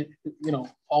totality,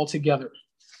 all together.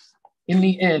 In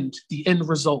the end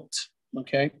result.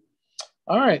 Okay.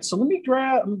 All right. So let me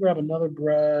grab another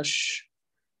brush.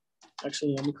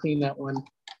 Actually, let me clean that one. How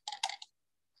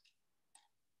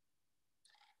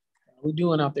are we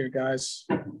doing out there, guys?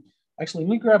 Actually,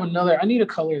 let me grab another. I need a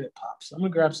color that pops.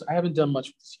 I haven't done much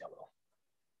with this yellow.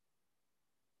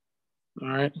 All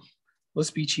right.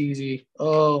 Let's be cheesy.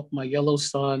 Oh, my yellow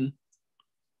sun.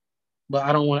 But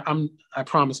I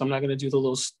promise I'm not going to do the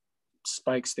little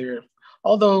spikes there.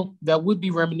 Although that would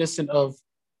be reminiscent of,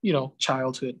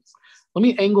 childhood. Let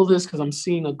me angle this because I'm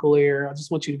seeing a glare. I just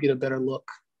want you to get a better look.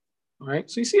 All right.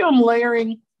 So you see I'm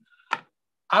layering.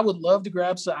 I would love to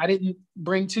grab some. I didn't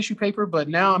bring tissue paper, but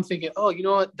now I'm thinking, oh, you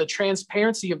know what? The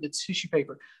transparency of the tissue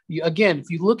paper. Again,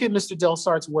 if you look at Mr.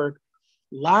 Delsart's work,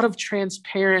 a lot of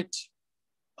transparent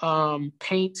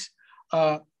paint.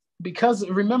 Because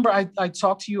remember, I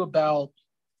talked to you about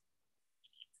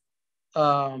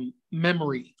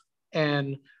memory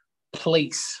and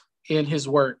place in his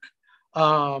work.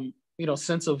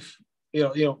 Sense of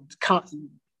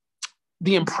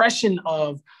the impression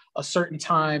of a certain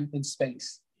time and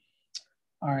space.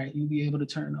 All right, you'll be able to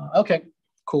turn on. Okay,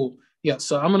 cool. Yeah,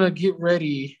 so I'm gonna get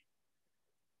ready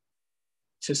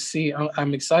to see.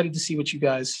 I'm excited to see what you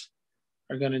guys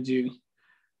are gonna do.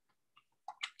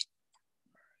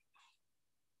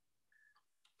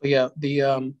 But yeah,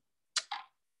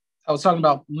 I was talking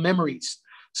about memories.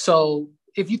 So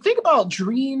if you think about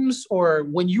dreams or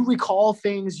when you recall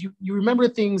things, you remember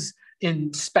things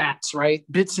in spats, right?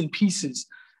 Bits and pieces.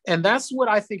 And that's what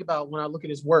I think about when I look at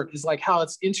his work, is like how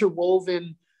it's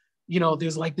interwoven.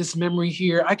 There's like this memory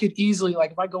here. I could easily,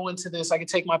 like, if I go into this, I could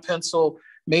take my pencil.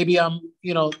 Maybe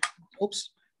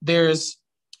there's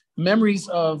memories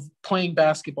of playing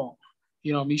basketball,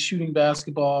 me shooting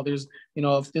basketball. There's,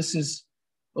 if this is,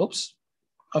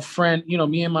 a friend,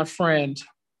 me and my friend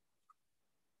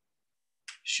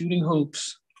shooting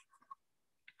hoops,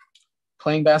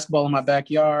 playing basketball in my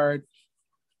backyard.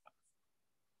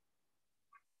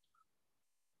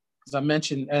 As I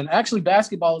mentioned, and actually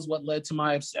basketball is what led to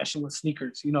my obsession with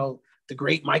sneakers. The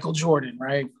great Michael Jordan,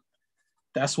 right?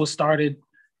 That's what started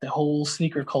the whole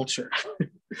sneaker culture.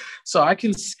 So I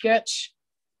can sketch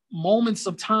moments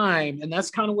of time, and that's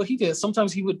kind of what he did.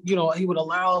 Sometimes he would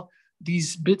allow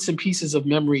these bits and pieces of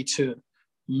memory to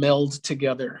meld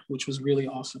together, which was really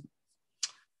awesome.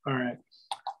 All right,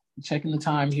 I'm checking the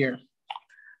time here.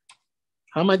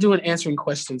 How am I doing answering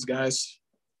questions, guys?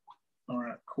 All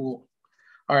right, cool.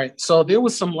 All right, so there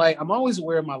was some light. I'm always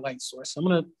aware of my light source. I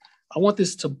want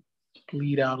this to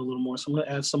bleed out a little more. So I'm gonna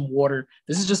add some water.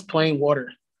 This is just plain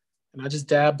water. And I just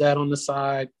dab that on the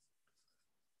side.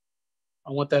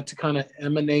 I want that to kind of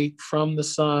emanate from the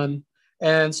sun.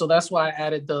 And so that's why I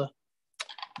added the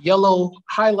yellow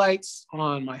highlights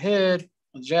on my head,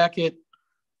 my jacket.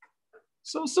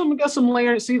 So got some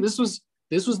layers. See, this was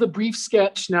the brief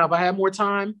sketch. Now, if I had more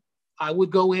time, I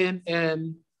would go in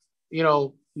and,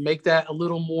 make that a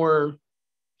little more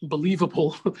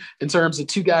believable in terms of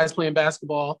two guys playing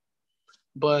basketball.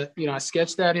 But, I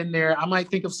sketched that in there. I might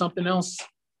think of something else,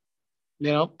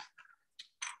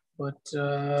 but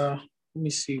let me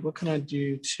see. What can I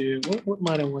do what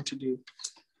might I want to do?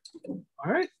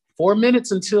 All right, 4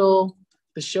 minutes until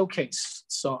the showcase.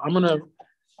 So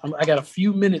I got a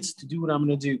few minutes to do what I'm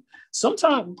going to do.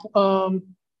 Sometime, and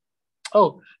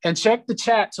check the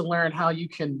chat to learn how you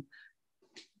can,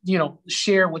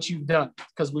 share what you've done.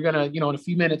 Because we're going to, in a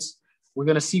few minutes, we're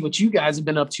going to see what you guys have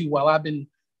been up to while I've been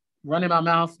running my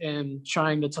mouth and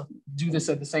trying to do this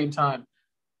at the same time.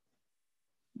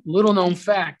 Little known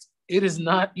fact, it is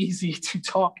not easy to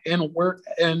talk and work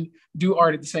and do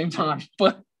art at the same time,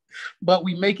 but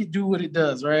we make it do what it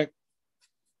does, right?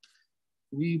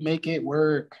 We make it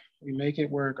work. We make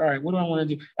it work. All right, what do I want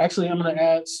to do? Actually, I'm going to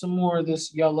add some more of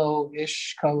this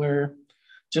yellowish color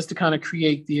just to kind of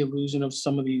create the illusion of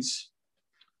some of these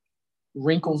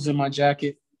wrinkles in my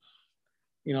jacket.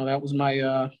 That was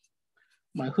my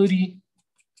my hoodie.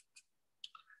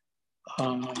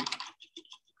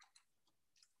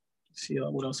 See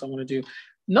what else I want to do.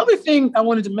 Another thing I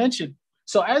wanted to mention.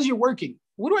 So as you're working,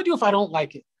 what do I do if I don't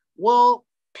like it? Well,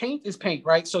 paint is paint,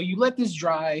 right? So you let this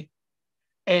dry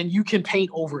and you can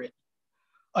paint over it.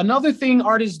 Another thing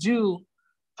artists do,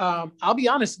 I'll be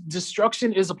honest,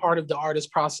 destruction is a part of the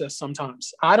artist process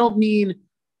sometimes. I don't mean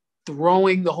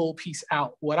throwing the whole piece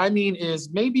out. What I mean is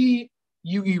maybe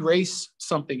you erase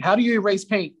something. How do you erase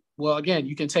paint? Well, again,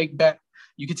 you can take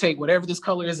whatever this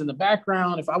color is in the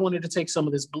background. If I wanted to take some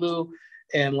of this blue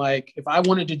and if I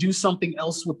wanted to do something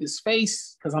else with this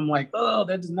face, because I'm like, oh,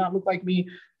 that does not look like me.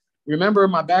 Remember,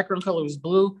 my background color was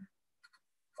blue.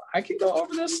 I can go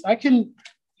over this. I can,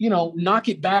 knock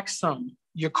it back some.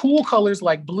 Your cool colors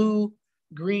like blue,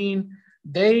 green,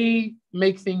 they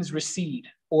make things recede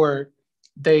or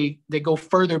they go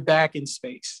further back in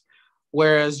space.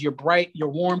 Whereas your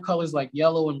warm colors like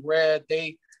yellow and red,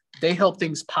 they help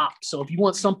things pop. So if you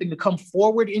want something to come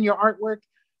forward in your artwork,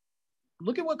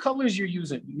 look at what colors you're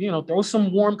using. Throw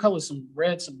some warm colors, some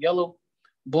red, some yellow,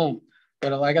 boom.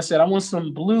 But like I said, I want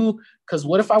some blue, because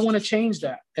what if I want to change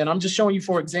that? And I'm just showing you,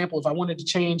 for example, if I wanted to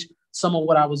change some of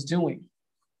what I was doing.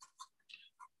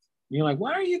 You're like,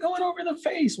 why are you going over the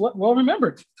face? What? Well,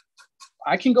 remember,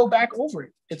 I can go back over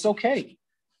it. It's okay.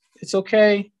 It's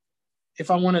okay if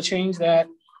I want to change that.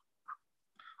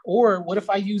 Or what if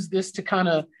I use this to kind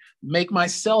of make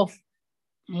myself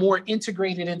more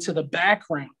integrated into the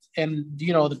background? And,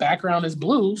 the background is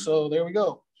blue, so there we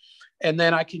go. And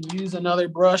then I can use another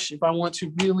brush if I want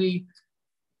to really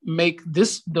make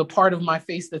this the part of my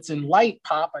face that's in light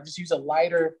pop. I just use a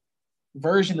lighter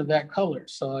version of that color.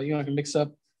 So, I can mix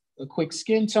up a quick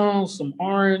skin tone, some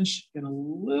orange, and a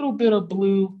little bit of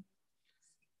blue.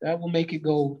 That will make it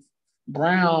go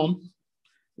brown.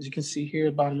 As you can see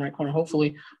here, bottom right corner,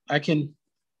 hopefully I can.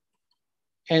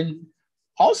 And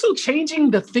also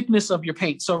changing the thickness of your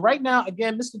paint. So right now,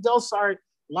 again, Mr. Delsart,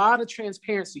 a lot of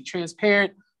transparency,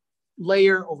 transparent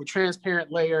layer over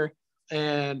transparent layer.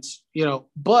 And,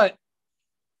 but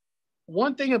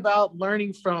one thing about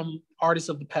learning from artists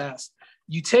of the past.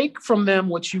 You take from them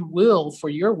what you will for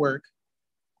your work,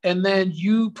 and then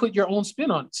you put your own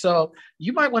spin on it. So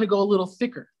you might want to go a little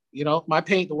thicker. You know, my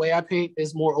paint, the way I paint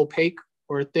is more opaque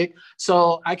or thick.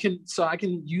 So I can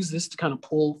use this to kind of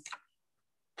pull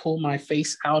my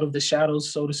face out of the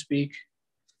shadows, so to speak.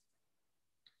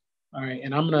 All right,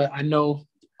 and I know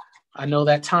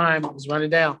that time was running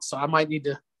down, so I might need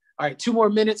to, all right, 2 more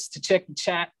minutes to check the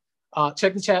chat.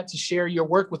 Check the chat to share your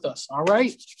work with us. All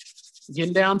right,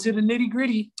 getting down to the nitty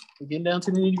gritty.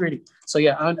 So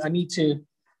yeah,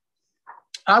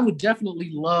 I would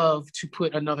definitely love to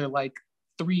put another like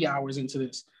 3 hours into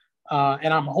this.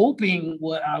 And I'm hoping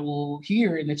what I will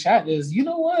hear in the chat is, you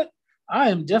know what? I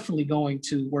am definitely going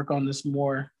to work on this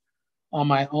more on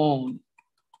my own.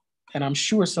 And I'm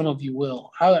sure some of you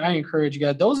will. I encourage you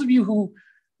guys. Those of you who,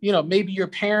 you know, maybe your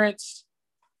parents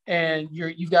and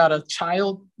you've got a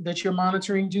child that you're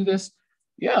monitoring do this,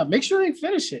 yeah, make sure they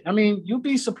finish it. I mean, you'll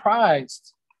be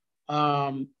surprised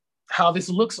how this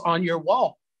looks on your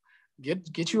wall.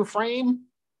 Get you a frame,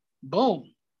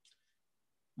 boom.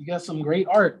 You got some great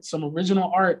art, some original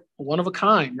art, one of a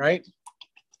kind, right?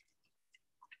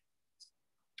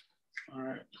 All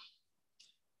right.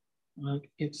 I'm gonna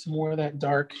get some more of that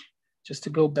dark just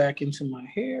to go back into my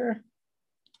hair.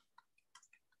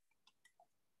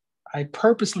 I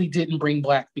purposely didn't bring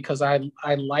black because I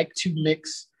like to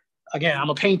mix. Again, I'm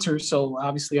a painter, so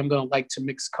obviously I'm gonna like to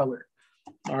mix color.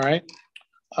 All right.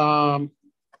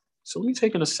 So let me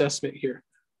take an assessment here.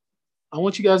 I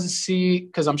want you guys to see,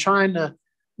 because I'm trying to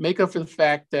make up for the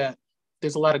fact that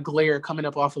there's a lot of glare coming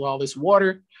up off of all this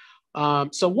water.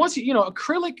 So once you know,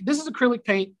 this is acrylic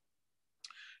paint.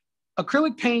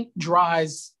 Acrylic paint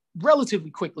dries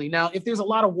relatively quickly. Now, if there's a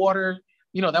lot of water,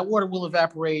 you know, that water will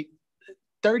evaporate.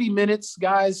 30 minutes,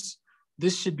 guys,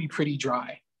 this should be pretty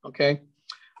dry, okay?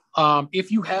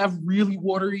 If you have really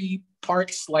watery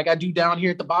parts like I do down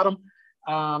here at the bottom,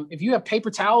 if you have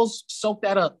paper towels, soak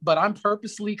that up. But I'm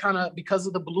purposely kind of, because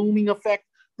of the blooming effect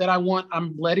that I want,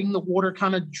 I'm letting the water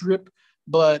kind of drip.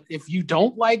 But if you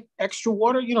don't like extra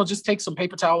water, you know, just take some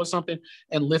paper towel or something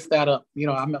and lift that up. You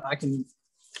know,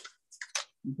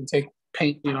 you can take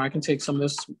paint, you know, I can take some of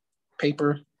this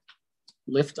paper,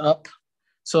 lift up.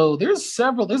 So there's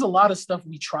a lot of stuff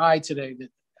we tried today that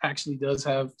actually does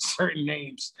have certain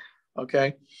names,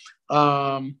 okay?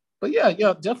 But yeah,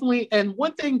 definitely. And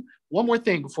one more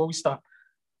thing before we stop.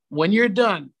 When you're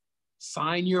done,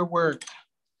 sign your work.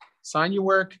 Sign your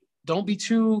work. Don't be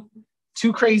too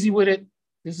crazy with it.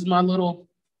 This is my little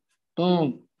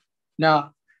boom.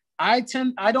 Now, I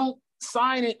don't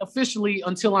sign it officially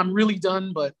until I'm really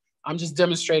done, but I'm just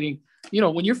demonstrating. You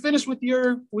know, when you're finished with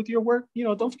your work, you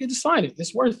know, don't forget to sign it.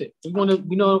 It's worth it.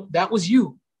 We know that was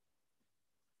you.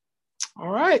 All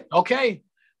right. Okay.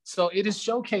 So it is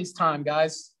showcase time,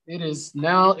 guys.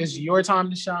 Now is your time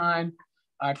to shine.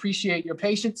 I appreciate your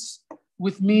patience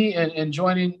with me and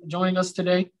joining us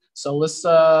today. So let's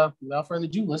without further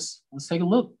ado, let's take a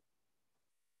look.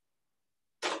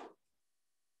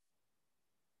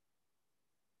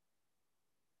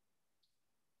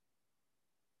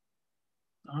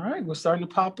 All right, we're starting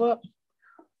to pop up.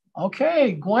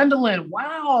 Okay, Gwendolyn,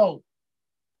 wow.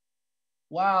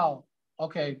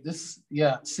 Okay,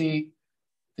 see,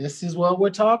 this is what we're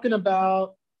talking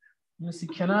about. Let me see,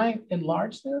 can I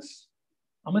enlarge this?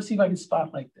 I'm gonna see if I can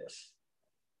spotlight this.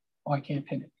 Oh, I can't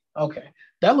pin it. Okay,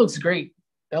 that looks great.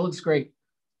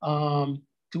 Can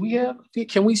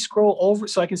we scroll over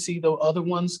so I can see the other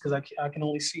ones? Because I can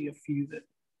only see a few that.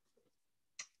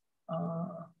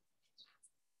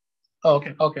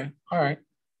 Okay. All right.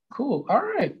 Cool. All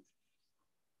right.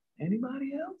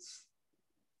 Anybody else?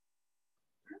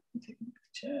 Take a look at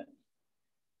the chat.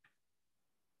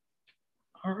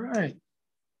 All right.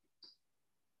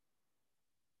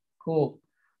 Cool.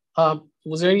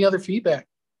 Was there any other feedback?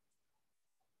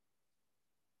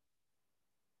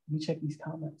 Let me check these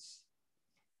comments.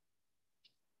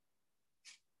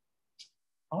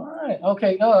 All right.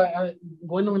 Okay.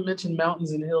 Gwendolyn mentioned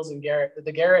mountains and hills in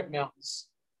the Garrett Mountains.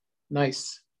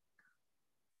 Nice.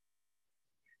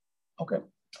 Okay. All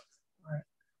right.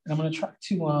 And I'm going to try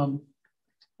to,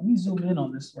 let me zoom in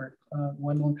on this work.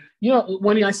 Gwendolyn. You know,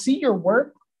 when I see your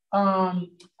work, I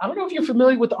don't know if you're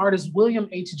familiar with the artist William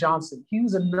H. Johnson. He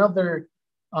was another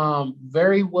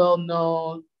very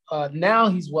well-known, now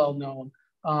he's well-known,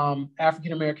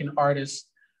 African-American artist.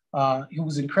 He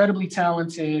was incredibly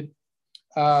talented.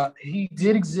 He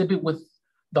did exhibit with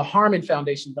the Harmon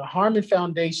Foundation. The Harmon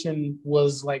Foundation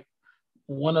was like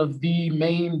one of the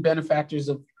main benefactors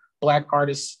of Black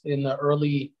artists in the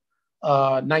early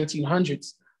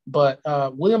 1900s. But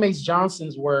William H.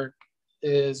 Johnson's work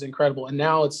is incredible. And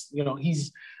now it's, you know,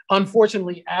 he's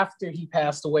unfortunately, after he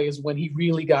passed away is when he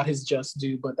really got his just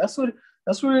due. But that's what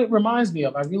it reminds me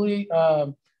of. I really,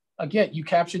 again, you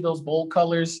captured those bold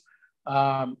colors.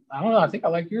 I don't know. I think I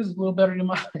like yours a little better than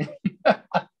mine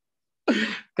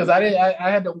because I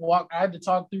had to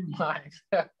talk through mine.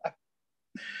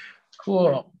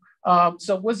 Cool.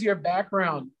 So, what's your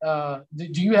background?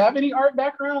 Do you have any art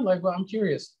background? Like, well, I'm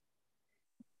curious.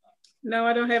 No,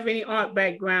 I don't have any art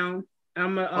background.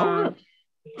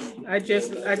 I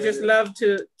just love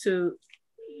to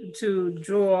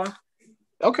draw.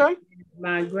 Okay.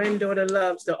 My granddaughter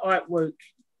loves the artwork.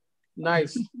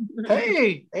 Nice.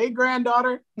 Hey,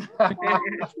 granddaughter. My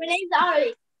name's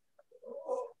Ari.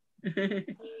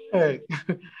 Hey.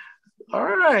 All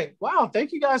right. Wow.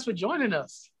 Thank you guys for joining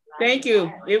us. Thank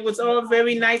you. It was all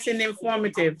very nice and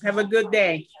informative. Have a good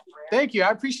day. Thank you. I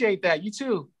appreciate that. You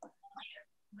too.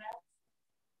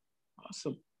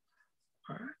 Awesome.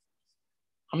 All right.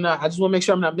 I just want to make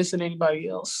sure I'm not missing anybody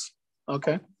else.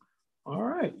 Okay. All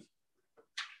right.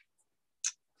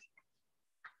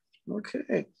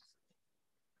 Okay.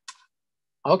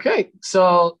 Okay.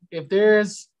 So if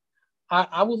there's,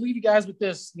 I will leave you guys with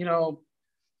this, the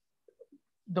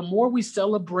more we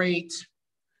celebrate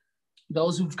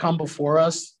those who've come before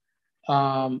us,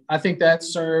 I think that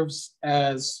serves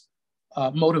as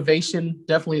motivation.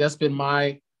 Definitely, that's been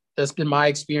my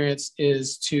experience,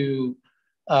 is to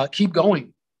keep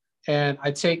going. And I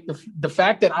take the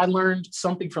fact that I learned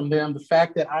something from them, the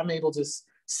fact that I'm able to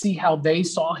see how they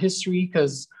saw history,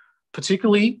 because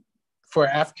particularly for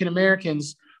African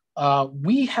Americans,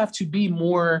 we have to be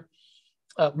more.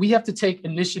 We have to take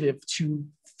initiative to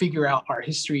figure out our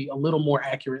history a little more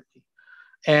accurately.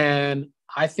 And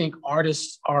I think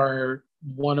artists are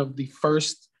one of the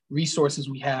first resources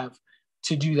we have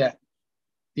to do that.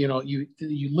 You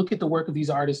look at the work of these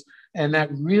artists, and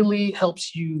that really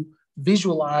helps you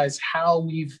visualize how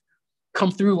we've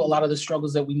come through a lot of the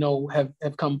struggles that we know have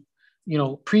come,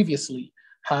 previously.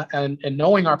 And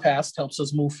knowing our past helps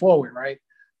us move forward, right?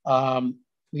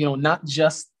 Not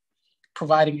just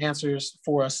providing answers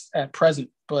for us at present,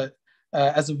 but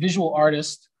as a visual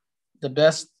artist, the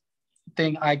best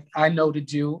thing I know to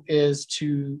do is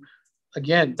to,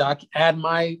 again, add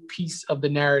my piece of the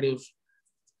narrative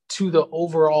to the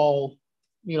overall,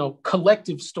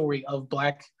 collective story of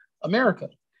Black America.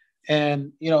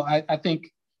 And, I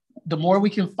think the more we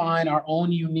can find our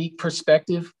own unique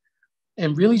perspective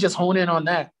and really just hone in on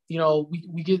that,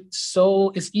 we get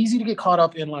it's easy to get caught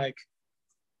up in like,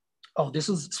 oh, this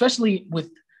is, especially with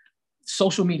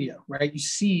social media, right?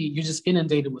 You're just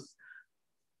inundated with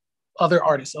other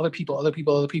artists, other people,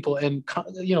 and,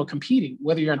 competing,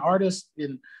 whether you're an artist,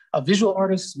 a visual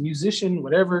artist, musician,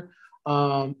 whatever.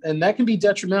 And that can be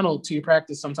detrimental to your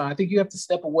practice sometimes. I think you have to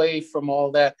step away from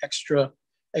all that extra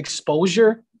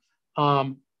exposure.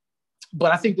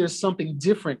 But I think there's something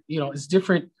different, it's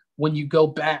different when you go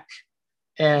back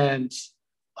and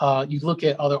you look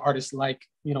at other artists like,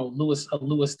 Louis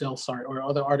Delsart, or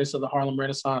other artists of the Harlem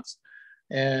Renaissance.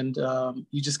 And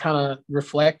you just kind of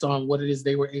reflect on what it is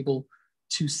they were able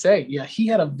to say. Yeah, he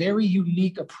had a very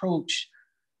unique approach.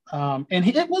 And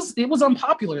it was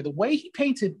unpopular, the way he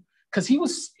painted, because he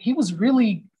was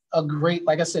really a great,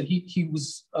 like I said, he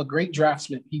was a great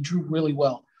draftsman. He drew really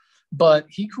well. But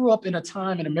he grew up in a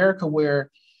time in America where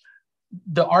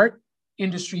the art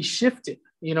industry shifted,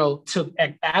 to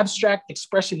abstract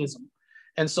expressionism.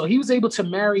 And so he was able to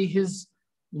marry his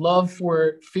love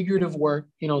for figurative work,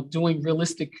 doing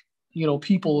realistic,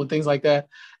 people and things like that,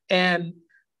 and,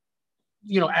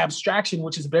 abstraction,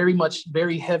 which is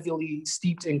very heavily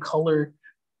steeped in color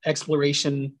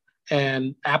exploration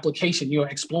and application,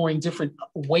 exploring different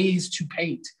ways to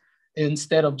paint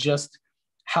instead of just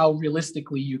how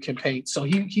realistically you can paint. So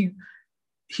he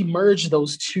merged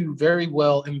those two very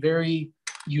well and very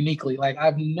uniquely. Like,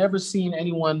 I've never seen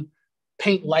anyone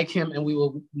paint like him,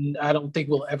 and I don't think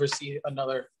we'll ever see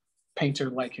another painter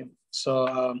like him.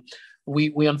 So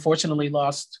we unfortunately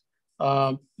lost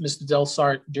Mr.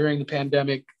 Delsart during the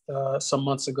pandemic some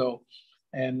months ago.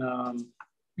 And,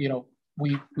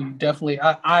 we definitely,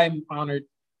 I'm honored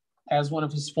as one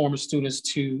of his former students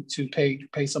to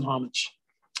pay some homage.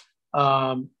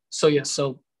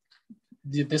 So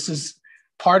this is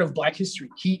part of Black history.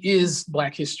 He is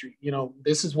Black history.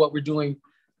 This is what we're doing.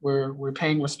 We're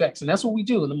paying respects, and that's what we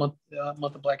do in the month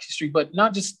of Black History. But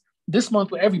not just this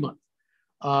month, but every month.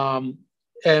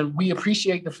 And we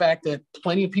appreciate the fact that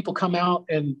plenty of people come out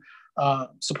and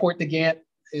support the Gantt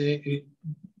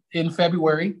in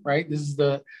February, right? This is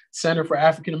the Center for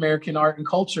African American Art and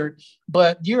Culture.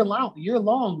 But year long,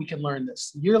 we can learn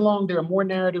this. Year long, there are more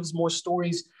narratives, more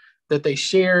stories that they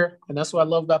share. And that's what I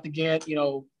love about the Gantt, you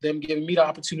know, them giving me the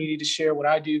opportunity to share what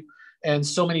I do and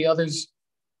so many others.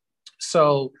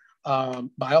 So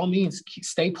by all means,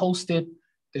 stay posted.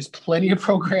 There's plenty of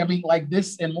programming like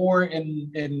this and more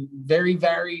and very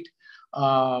varied.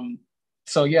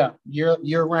 So yeah,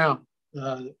 year round.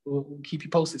 We'll keep you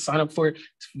posted. Sign up for it.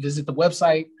 Visit the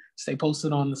website. Stay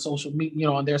posted on the social media, you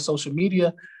know, on their social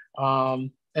media.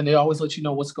 And they always let you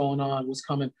know what's going on, what's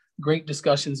coming. Great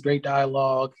discussions, great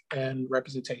dialogue, and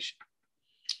representation.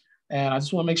 And I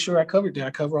just want to make sure I covered that.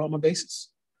 I cover all my bases.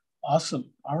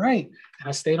 Awesome. All right. And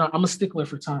I stayed on. I'm a stickler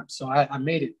for time, so I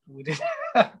made it. We did.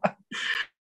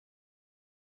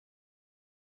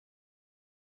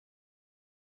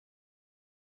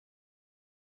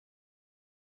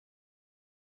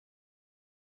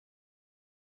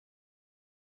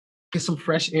 Get some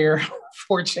fresh air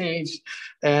for a change,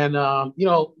 and you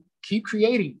know, keep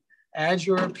creating. Add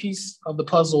your piece of the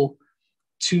puzzle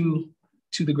to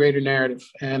the greater narrative.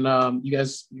 And you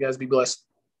guys be blessed.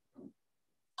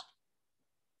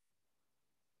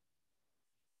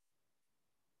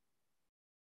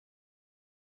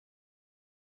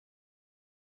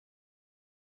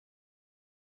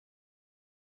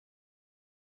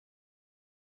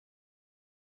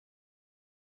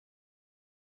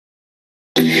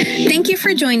 Thank you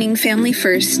for joining Family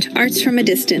First, Arts from a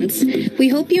Distance. We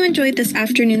hope you enjoyed this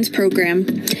afternoon's program.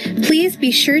 Please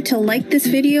be sure to like this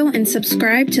video and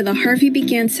subscribe to the Harvey B.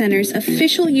 Gantt Center's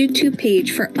official YouTube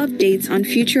page for updates on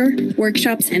future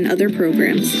workshops and other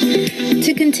programs.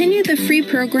 To continue the free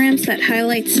programs that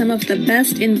highlight some of the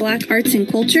best in Black arts and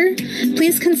culture,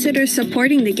 please consider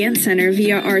supporting the Gantt Center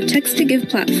via our Text to Give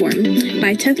platform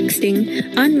by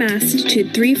texting Unmasked to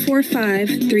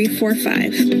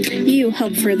 345-345. You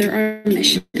help further our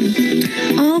mission.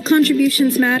 All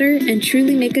contributions matter and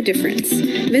truly make a difference.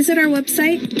 Visit our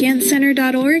website,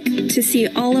 ganttcenter.org, to see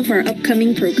all of our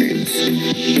upcoming programs.